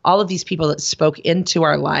coaches and all of these people that spoke into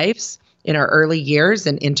our lives in our early years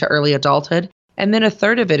and into early adulthood. And then a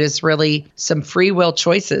third of it is really some free will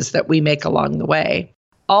choices that we make along the way.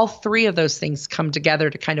 All 3 of those things come together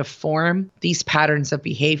to kind of form these patterns of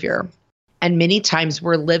behavior. And many times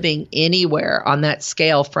we're living anywhere on that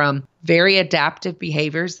scale, from very adaptive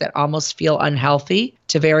behaviors that almost feel unhealthy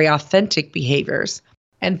to very authentic behaviors.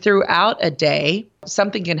 And throughout a day,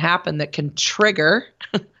 something can happen that can trigger,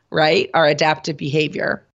 right, our adaptive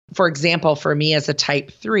behavior. For example, for me as a type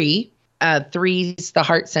 3, 3's, the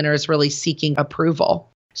heart center is really seeking approval.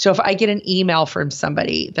 So if I get an email from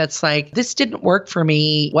somebody that's like, this didn't work for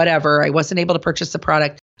me, whatever, I wasn't able to purchase the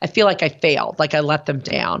product, I feel like I failed, like I let them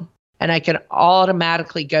down. And I can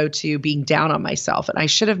automatically go to being down on myself. And I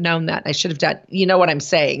should have known that. I should have done, you know what I'm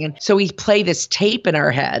saying? And so we play this tape in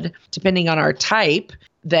our head, depending on our type,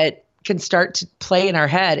 that can start to play in our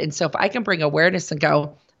head. And so if I can bring awareness and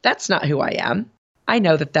go, that's not who I am. I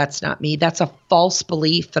know that that's not me. That's a false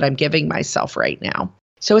belief that I'm giving myself right now.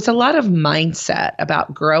 So it's a lot of mindset,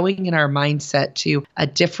 about growing in our mindset to a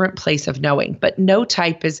different place of knowing. But no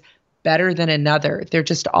type is better than another. They're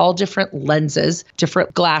just all different lenses,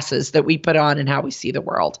 different glasses that we put on in how we see the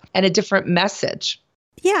world, and a different message.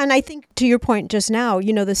 Yeah, and I think to your point just now,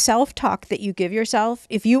 the self-talk that you give yourself,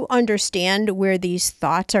 if you understand where these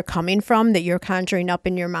thoughts are coming from that you're conjuring up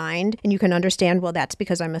in your mind, and you can understand, well, that's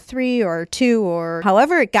because I'm a 3 or a 2 or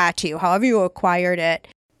however it got to you, however you acquired it,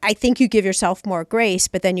 I think you give yourself more grace,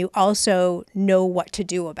 but then you also know what to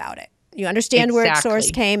do about it. You understand where its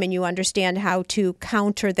source came, and you understand how to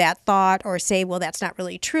counter that thought or say, well, that's not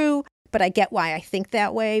really true, but I get why I think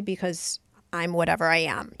that way because I'm whatever I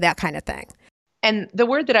am, that kind of thing. And the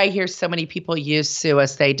word that I hear so many people use, Sue,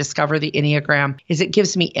 as they discover the Enneagram is it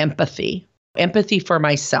gives me empathy. Empathy for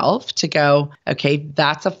myself to go, okay,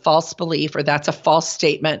 that's a false belief or that's a false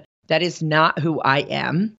statement. That is not who I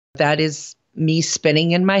am. That is me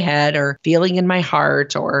spinning in my head or feeling in my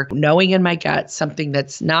heart or knowing in my gut something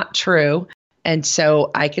that's not true. And so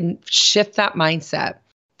I can shift that mindset.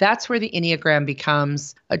 That's where the Enneagram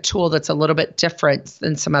becomes a tool that's a little bit different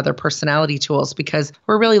than some other personality tools, because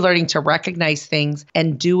we're really learning to recognize things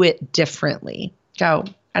and do it differently. Go,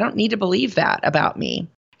 I don't need to believe that about me.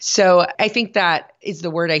 So I think that is the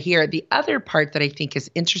word I hear. The other part that I think is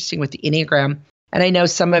interesting with the Enneagram, and I know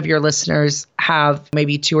some of your listeners have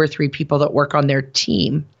maybe 2 or 3 people that work on their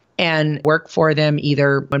team and work for them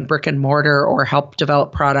either in brick and mortar or help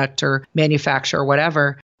develop product or manufacture or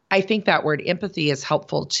whatever. I think that word empathy is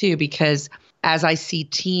helpful too, because as I see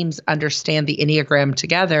teams understand the Enneagram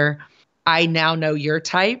together, I now know your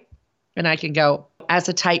type and I can go, as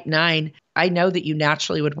a type 9, I know that you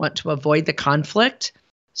naturally would want to avoid the conflict.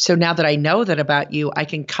 So now that I know that about you, I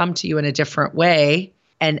can come to you in a different way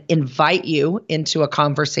and invite you into a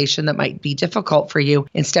conversation that might be difficult for you,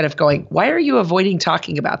 instead of going, why are you avoiding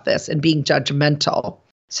talking about this and being judgmental?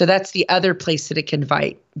 So that's the other place that it can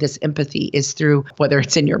invite this empathy, is through whether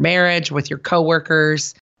it's in your marriage, with your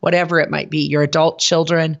coworkers, whatever it might be, your adult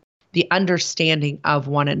children, the understanding of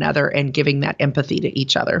one another and giving that empathy to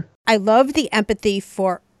each other. I love the empathy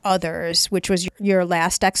for others, which was your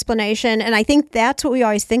last explanation. And I think that's what we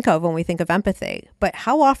always think of when we think of empathy. But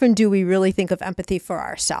how often do we really think of empathy for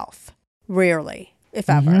ourselves? Rarely, if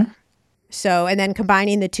ever. So, and then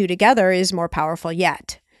combining the two together is more powerful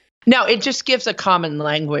yet. No, it just gives a common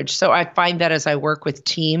language. So I find that as I work with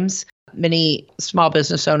teams, many small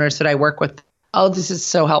business owners that I work with, oh, this is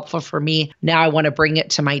so helpful for me. Now I want to bring it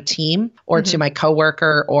to my team or to my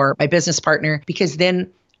coworker or my business partner, because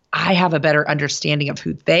then I have a better understanding of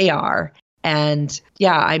who they are. And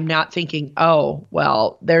yeah, I'm not thinking, oh,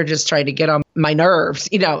 well, they're just trying to get on my nerves.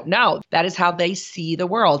 No, that is how they see the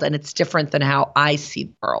world. And it's different than how I see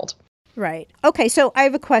the world. Right. Okay. So I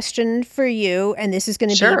have a question for you, and this is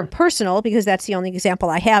going to be personal because that's the only example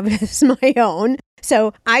I have is my own.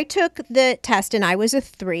 So I took the test and I was a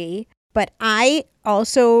 3, but I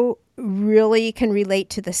also really can relate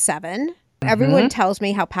to the 7. Everyone tells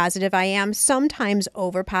me how positive I am. Sometimes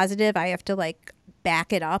over positive. I have to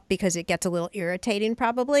back it up because it gets a little irritating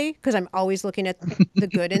probably because I'm always looking at the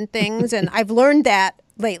good in things. And I've learned that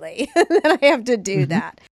lately that I have to do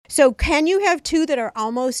that. So can you have 2 that are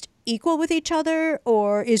almost equal with each other,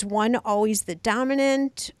 or is one always the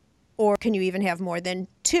dominant, or can you even have more than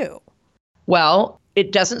 2? Well,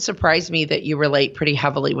 it doesn't surprise me that you relate pretty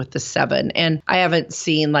heavily with the 7. And I haven't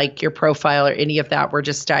seen your profile or any of that. We're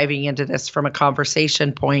just diving into this from a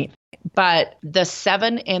conversation point. But the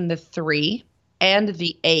 7 and the 3 and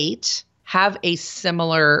the 8 have a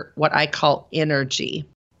similar, what I call energy.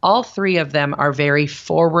 All 3 of them are very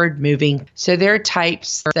forward moving. So they're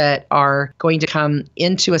types that are going to come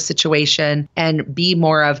into a situation and be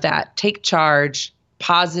more of that take charge,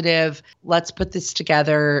 positive, let's put this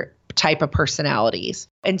together type of personalities.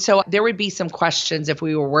 And so there would be some questions if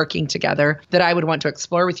we were working together that I would want to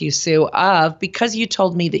explore with you, Sue, because you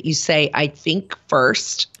told me that you say, I think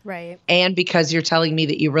first. Right. And because you're telling me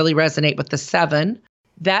that you really resonate with the 7,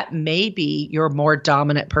 that may be your more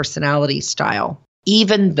dominant personality style.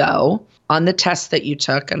 Even though on the test that you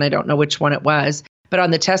took, and I don't know which one it was, but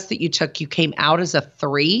on the test that you took, you came out as a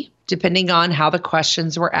 3, depending on how the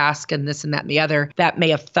questions were asked and this and that and the other, that may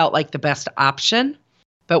have felt like the best option.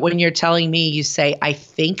 But when you're telling me you say, I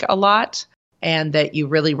think a lot, and that you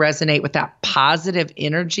really resonate with that positive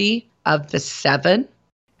energy of the 7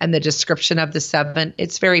 and the description of the 7,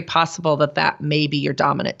 it's very possible that that may be your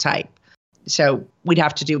dominant type. So we'd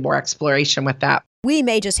have to do more exploration with that. We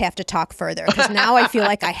may just have to talk further because now I feel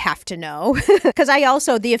like I have to know. Because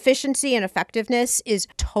the efficiency and effectiveness is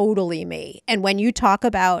totally me. And when you talk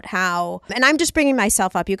about how, and I'm just bringing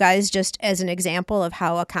myself up, you guys, just as an example of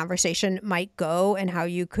how a conversation might go and how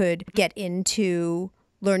you could get into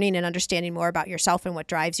learning and understanding more about yourself and what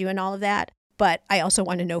drives you and all of that. But I also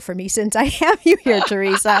want to know for me since I have you here,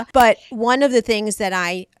 Teresa. But one of the things that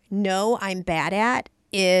I know I'm bad at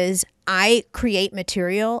is I create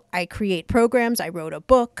material, I create programs, I wrote a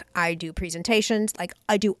book, I do presentations,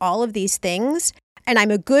 I do all of these things, and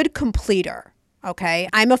I'm a good completer, okay?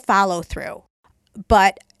 I'm a follow through.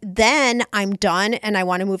 But then I'm done and I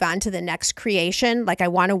want to move on to the next creation. I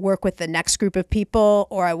want to work with the next group of people,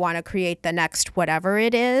 or I want to create the next whatever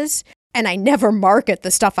it is, and I never market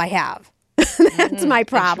the stuff I have. That's my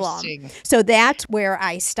problem. So that's where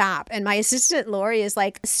I stop. And my assistant, Lori, is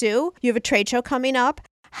like, Sue, you have a trade show coming up.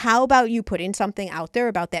 How about you putting something out there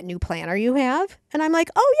about that new planner you have? And I'm like,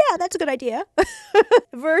 oh, yeah, that's a good idea.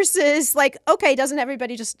 Versus okay, doesn't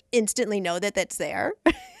everybody just instantly know that that's there?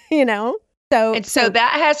 So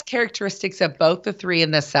that has characteristics of both the 3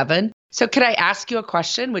 and the 7. So could I ask you a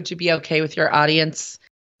question? Would you be okay with your audience?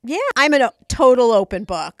 Yeah, I'm a total open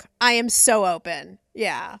book. I am so open.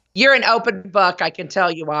 Yeah. You're an open book. I can tell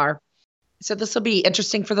you are. So this will be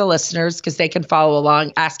interesting for the listeners because they can follow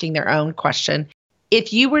along asking their own question.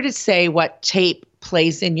 If you were to say what tape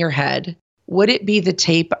plays in your head, would it be the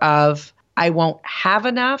tape of I won't have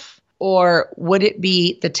enough? Or would it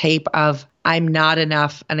be the tape of I'm not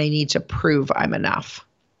enough and I need to prove I'm enough?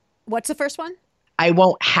 What's the first one? I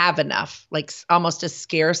won't have enough, almost a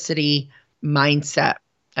scarcity mindset.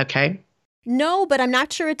 Okay. No, but I'm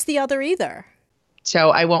not sure it's the other either.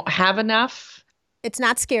 So I won't have enough. It's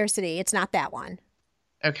not scarcity. It's not that one.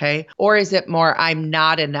 Okay. Or is it more I'm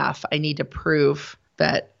not enough? I need to prove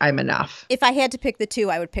that I'm enough. If I had to pick the 2,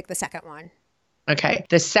 I would pick the second one. Okay.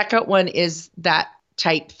 The second one is that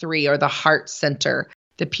type 3 or the heart center.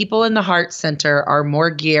 The people in the heart center are more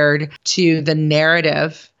geared to the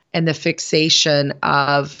narrative and the fixation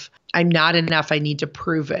of I'm not enough, I need to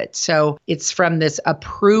prove it. So it's from this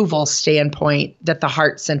approval standpoint that the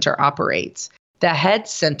heart center operates. The head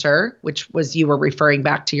center, which was you were referring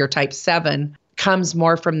back to your type 7, comes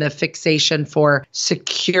more from the fixation for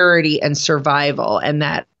security and survival, and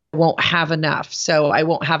that I won't have enough. So I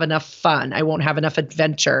won't have enough fun. I won't have enough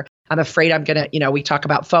adventure. I'm afraid I'm going to, we talk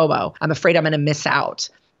about FOMO. I'm afraid I'm going to miss out.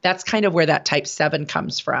 That's kind of where that type 7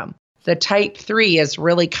 comes from. The type 3 is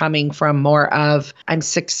really coming from more of I'm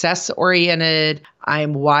success oriented,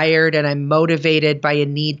 I'm wired, and I'm motivated by a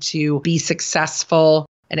need to be successful.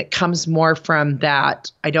 And it comes more from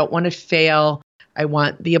that. I don't want to fail. I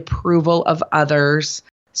want the approval of others.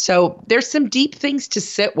 So there's some deep things to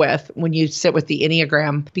sit with when you sit with the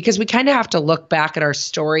Enneagram, because we kind of have to look back at our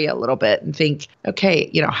story a little bit and think, okay,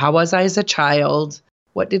 how was I as a child?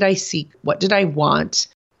 What did I seek? What did I want?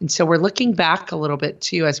 And so we're looking back a little bit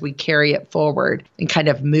too as we carry it forward and kind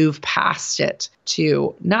of move past it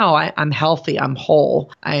to, no, I'm healthy, I'm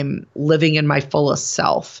whole, I'm living in my fullest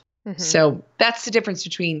self. Mm-hmm. So that's the difference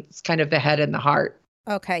between kind of the head and the heart.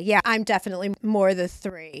 Okay, yeah, I'm definitely more the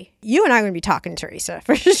 3. You and I are going to be talking, Teresa,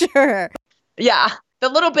 for sure. Yeah. The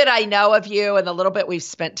little bit I know of you and the little bit we've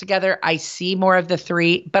spent together, I see more of the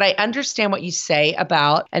 3, but I understand what you say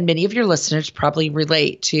about, and many of your listeners probably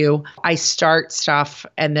relate to, I start stuff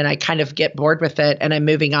and then I kind of get bored with it and I'm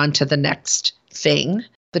moving on to the next thing.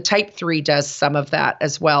 The type 3 does some of that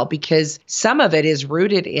as well, because some of it is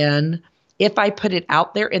rooted in, if I put it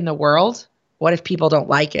out there in the world, what if people don't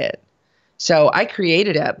like it? So I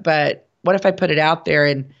created it, but what if I put it out there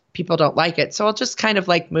and people don't like it? So I'll just kind of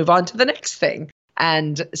like move on to the next thing.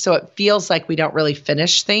 And so it feels like we don't really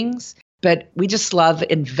finish things, but we just love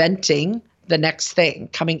inventing the next thing,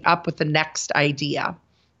 coming up with the next idea.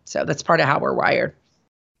 So that's part of how we're wired.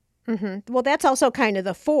 Mm-hmm. Well, that's also kind of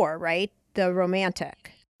the 4, right? The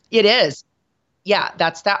romantic. It is. Yeah,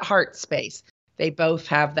 that's that heart space. They both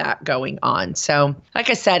have that going on. So like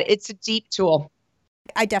I said, it's a deep tool.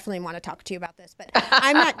 I definitely want to talk to you about this, but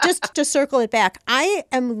I'm not, just to circle it back, I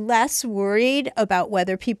am less worried about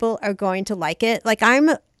whether people are going to like it. Like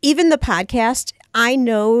even the podcast, I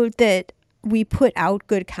know that we put out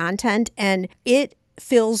good content and it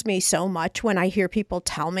fills me so much when I hear people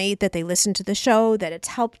tell me that they listen to the show, that it's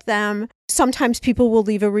helped them. Sometimes people will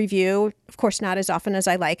leave a review. Of course, not as often as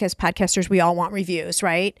I like. As podcasters, we all want reviews,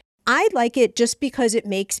 right? I like it just because it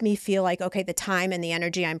makes me feel like, okay, the time and the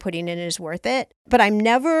energy I'm putting in is worth it. But I'm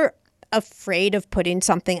never afraid of putting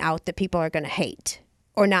something out that people are going to hate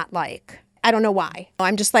or not like. I don't know why.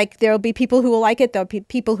 I'm just like, there'll be people who will like it. There'll be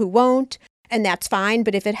people who won't. And that's fine.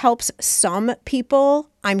 But if it helps some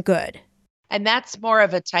people, I'm good. And that's more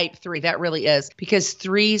of a type 3. That really is, because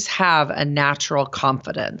 3s have a natural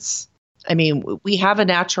confidence. I mean, we have a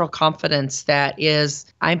natural confidence that is,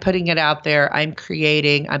 I'm putting it out there, I'm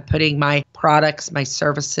creating, I'm putting my products, my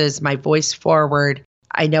services, my voice forward.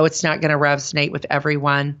 I know it's not going to resonate with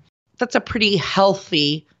everyone. That's a pretty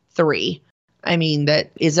healthy 3. I mean,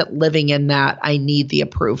 that isn't living in that, I need the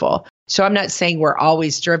approval. So I'm not saying we're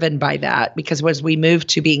always driven by that, because as we move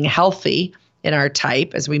to being healthy in our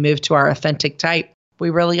type, as we move to our authentic type,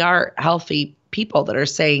 we really are healthy people that are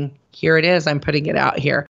saying, here it is, I'm putting it out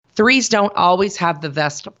here. 3s don't always have the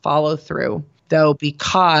best follow through, though,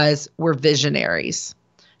 because we're visionaries.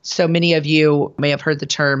 So many of you may have heard the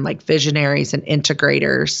term like visionaries and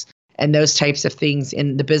integrators and those types of things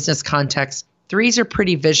in the business context. 3s are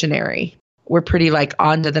pretty visionary. We're pretty like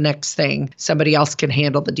on to the next thing. Somebody else can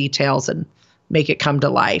handle the details and make it come to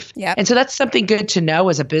life. Yep. And so that's something good to know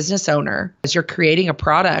as a business owner. As you're creating a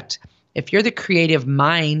product, if you're the creative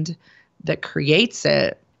mind that creates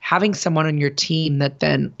it, having someone on your team that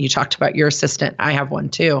then, you talked about your assistant, I have one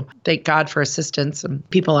too. Thank God for assistants and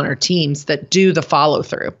people on our teams that do the follow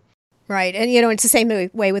through. Right. And, it's the same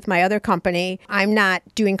way with my other company. I'm not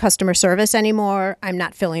doing customer service anymore. I'm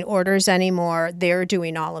not filling orders anymore. They're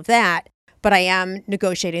doing all of that. But I am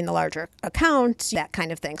negotiating the larger accounts, that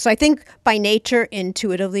kind of thing. So I think by nature,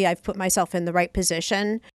 intuitively, I've put myself in the right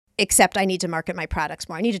position. Except I need to market my products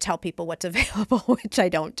more. I need to tell people what's available, which I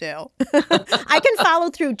don't do. I can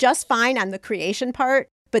follow through just fine on the creation part,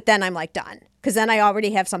 but then I'm like done, because then I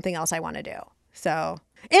already have something else I want to do. So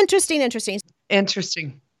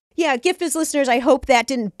interesting. Yeah, GiftBiz listeners, I hope that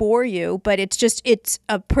didn't bore you, but it's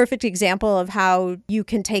a perfect example of how you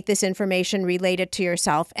can take this information, relate it to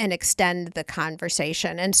yourself, and extend the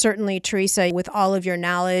conversation. And certainly, Teresa, with all of your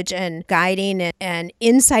knowledge and guiding and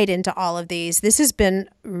insight into all of these, this has been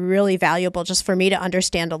really valuable just for me to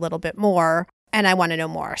understand a little bit more. And I want to know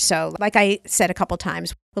more. So like I said a couple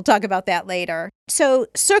times, we'll talk about that later. So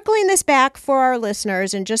circling this back for our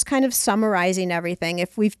listeners and just kind of summarizing everything,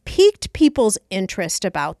 if we've piqued people's interest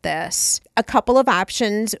about this, a couple of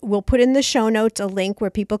options. We'll put in the show notes a link where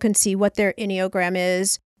people can see what their Enneagram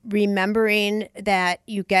is, remembering that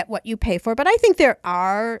you get what you pay for. But I think there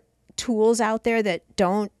are tools out there that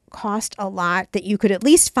don't cost a lot that you could at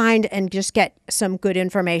least find and just get some good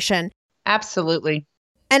information. Absolutely.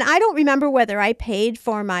 And I don't remember whether I paid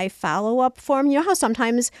for my follow-up form. You know how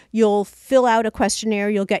sometimes you'll fill out a questionnaire,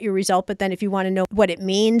 you'll get your result, but then if you want to know what it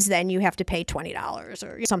means, then you have to pay $20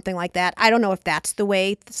 or something like that. I don't know if that's the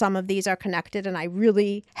way some of these are connected, and I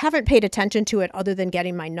really haven't paid attention to it other than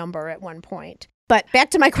getting my number at one point. But back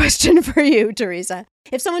to my question for you, Teresa.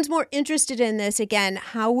 If someone's more interested in this, again,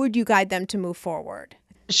 how would you guide them to move forward?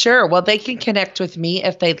 Sure. Well, they can connect with me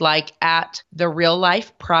if they'd like at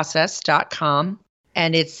thereallifeprocess.com.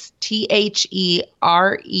 And it's TheReallife.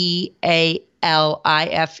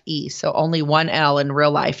 So only one L in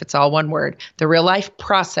real life. It's all one word.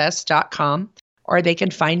 Thereallifeprocess.com. Or they can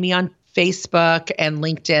find me on Facebook and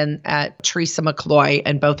LinkedIn at Teresa McCloy,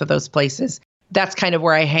 and both of those places. That's kind of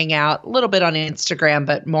where I hang out, a little bit on Instagram,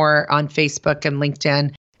 but more on Facebook and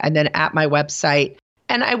LinkedIn, and then at my website.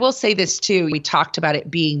 And I will say this too, we talked about it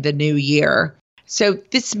being the new year. So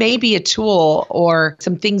this may be a tool or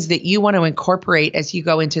some things that you want to incorporate as you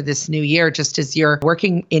go into this new year, just as you're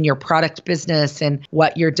working in your product business and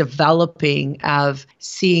what you're developing, of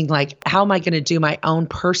seeing like, how am I going to do my own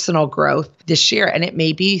personal growth this year? And it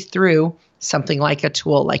may be through something like a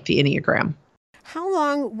tool like the Enneagram. How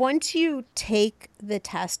long, once you take the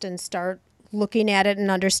test and start looking at it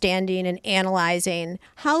and understanding and analyzing,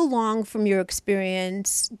 how long from your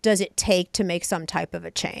experience does it take to make some type of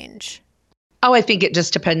a change? Oh, I think it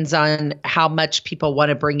just depends on how much people want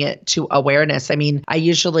to bring it to awareness. I mean, I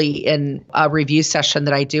usually, in a review session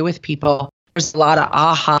that I do with people, there's a lot of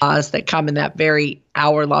ahas that come in that very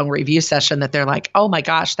hour-long review session that they're like, oh my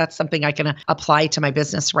gosh, that's something I can apply to my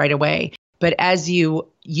business right away. But as you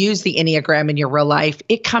use the Enneagram in your real life,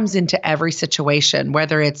 it comes into every situation,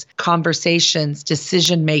 whether it's conversations,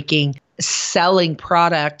 decision-making, selling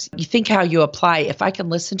product. You think how you apply. If I can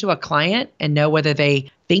listen to a client and know whether they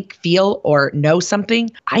think, feel, or know something,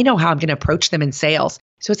 I know how I'm going to approach them in sales.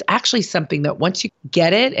 So it's actually something that once you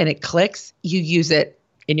get it and it clicks, you use it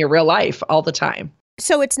in your real life all the time.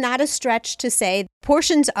 So it's not a stretch to say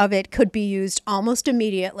portions of it could be used almost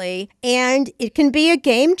immediately, and it can be a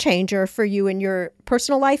game changer for you in your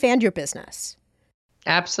personal life and your business.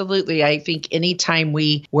 Absolutely. I think anytime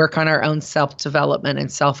we work on our own self-development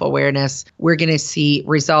and self-awareness, we're going to see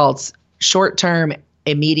results short-term,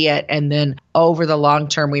 immediate, and then over the long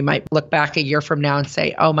term, we might look back a year from now and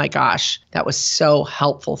say, oh my gosh, that was so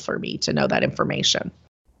helpful for me to know that information.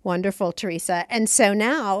 Wonderful, Teresa. And so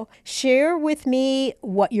now share with me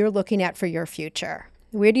what you're looking at for your future.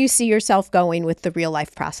 Where do you see yourself going with the real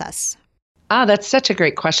life process? That's such a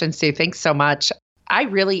great question, Sue. Thanks so much. I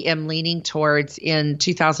really am leaning towards, in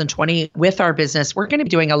 2020 with our business, we're going to be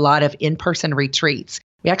doing a lot of in-person retreats.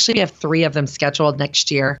 We actually have 3 of them scheduled next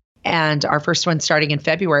year, and our first one starting in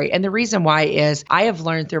February. And the reason why is I have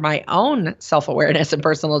learned through my own self-awareness and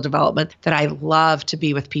personal development that I love to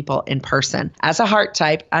be with people in person. As a heart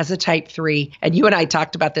type, as a type 3, and you and I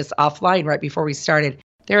talked about this offline right before we started,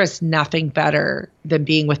 there is nothing better than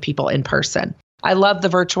being with people in person. I love the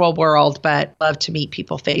virtual world, but love to meet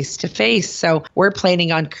people face to face. So we're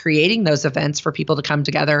planning on creating those events for people to come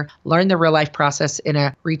together, learn the real life process in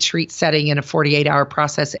a retreat setting, in a 48-hour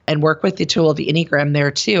process, and work with the tool of the Enneagram there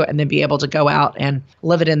too, and then be able to go out and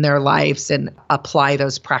live it in their lives and apply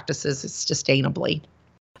those practices sustainably.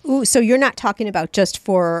 Ooh, so you're not talking about just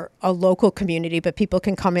for a local community, but people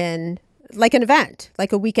can come in like an event,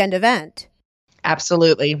 like a weekend event.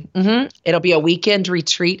 Absolutely. It'll be a weekend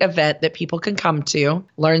retreat event that people can come to,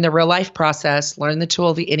 learn the real life process, learn the tool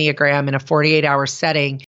of the Enneagram in a 48-hour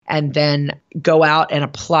setting, and then go out and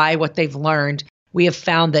apply what they've learned. We have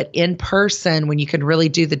found that in person, when you can really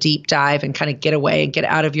do the deep dive and kind of get away and get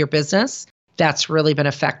out of your business, that's really been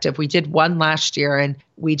effective. We did one last year and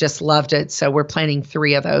we just loved it. So we're planning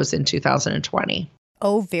 3 of those in 2020.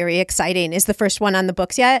 Oh, very exciting. Is the first one on the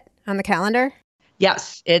books yet, on the calendar?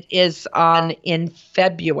 Yes, it is on in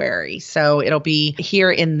February. So it'll be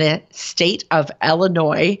here in the state of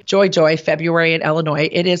Illinois. Joy, February in Illinois.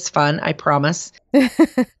 It is fun, I promise.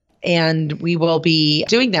 And we will be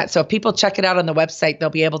doing that. So if people check it out on the website,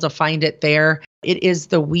 they'll be able to find it there. It is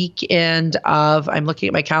the weekend of, I'm looking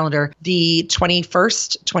at my calendar, the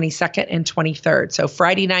 21st, 22nd, and 23rd. So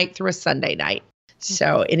Friday night through a Sunday night.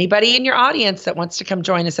 So anybody in your audience that wants to come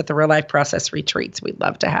join us at the Real Life Process Retreats, we'd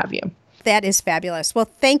love to have you. That is fabulous. Well,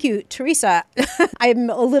 thank you, Teresa.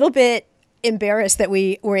 I'm a little bit embarrassed that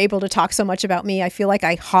we were able to talk so much about me. I feel like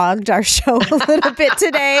I hogged our show a little bit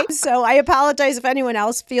today. So I apologize if anyone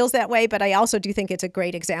else feels that way, but I also do think it's a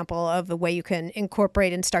great example of the way you can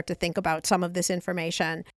incorporate and start to think about some of this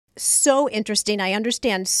information. So interesting. I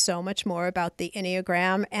understand so much more about the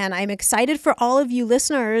Enneagram, and I'm excited for all of you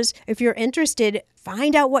listeners. If you're interested,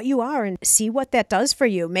 find out what you are and see what that does for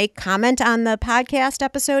you. Make comment on the podcast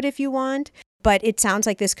episode if you want. But it sounds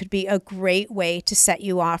like this could be a great way to set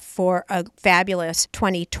you off for a fabulous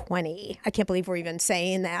 2020. I can't believe we're even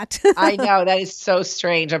saying that. I know, that is so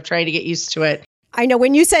strange. I'm trying to get used to it. I know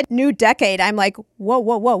when you said new decade, I'm like,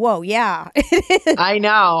 whoa. Yeah. I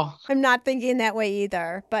know. I'm not thinking that way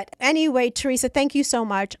either. But anyway, Teresa, thank you so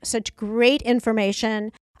much. Such great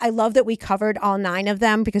information. I love that we covered all 9 of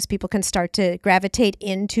them because people can start to gravitate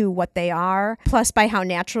into what they are. Plus by how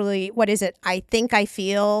naturally, what is it? I think I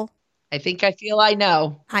feel. I think I feel I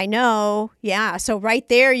know. I know. Yeah. So right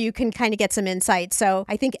there, you can kind of get some insight. So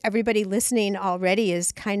I think everybody listening already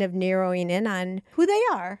is kind of narrowing in on who they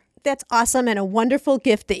are. That's awesome and a wonderful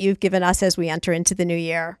gift that you've given us as we enter into the new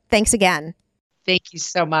year. Thanks again. Thank you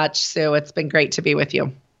so much, Sue. It's been great to be with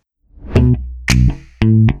you.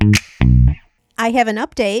 I have an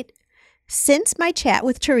update. Since my chat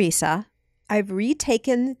with Teresa, I've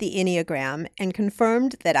retaken the Enneagram and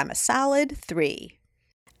confirmed that I'm a solid 3.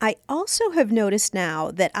 I also have noticed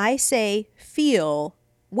now that I say feel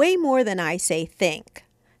way more than I say think,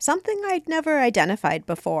 something I'd never identified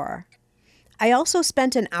before. I also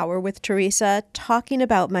spent an hour with Teresa talking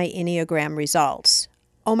about my Enneagram results.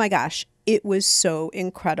 Oh my gosh, it was so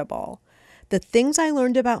incredible. The things I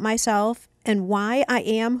learned about myself and why I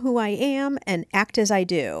am who I am and act as I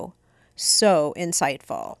do. So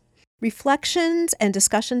insightful. Reflections and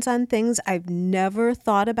discussions on things I've never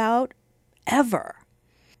thought about, ever.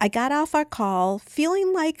 I got off our call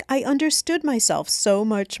feeling like I understood myself so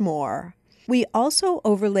much more. We also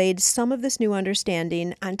overlaid some of this new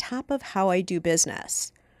understanding on top of how I do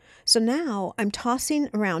business. So now I'm tossing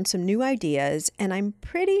around some new ideas, and I'm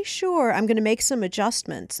pretty sure I'm going to make some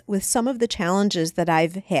adjustments with some of the challenges that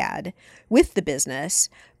I've had with the business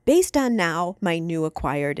based on now my new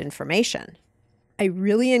acquired information. I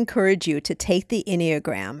really encourage you to take the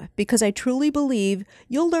Enneagram because I truly believe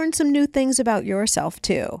you'll learn some new things about yourself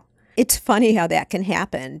too. It's funny how that can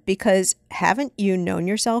happen because haven't you known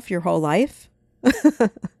yourself your whole life?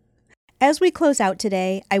 As we close out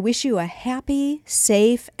today, I wish you a happy,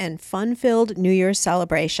 safe, and fun-filled New Year's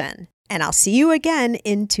celebration. And I'll see you again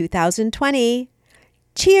in 2020.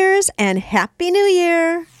 Cheers and Happy New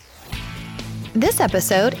Year! This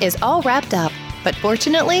episode is all wrapped up, but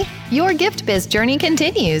fortunately, your Gift Biz journey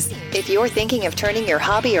continues. If you're thinking of turning your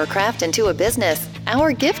hobby or craft into a business,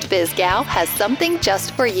 our Gift Biz gal has something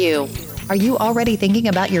just for you. Are you already thinking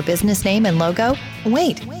about your business name and logo?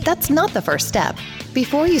 Wait, that's not the first step.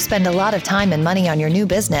 Before you spend a lot of time and money on your new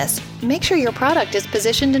business, make sure your product is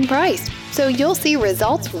positioned and priced so you'll see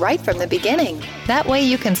results right from the beginning. That way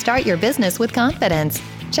you can start your business with confidence.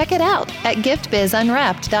 Check it out at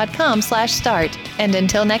giftbizunwrapped.com/start. And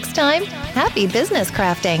until next time, happy business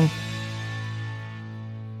crafting.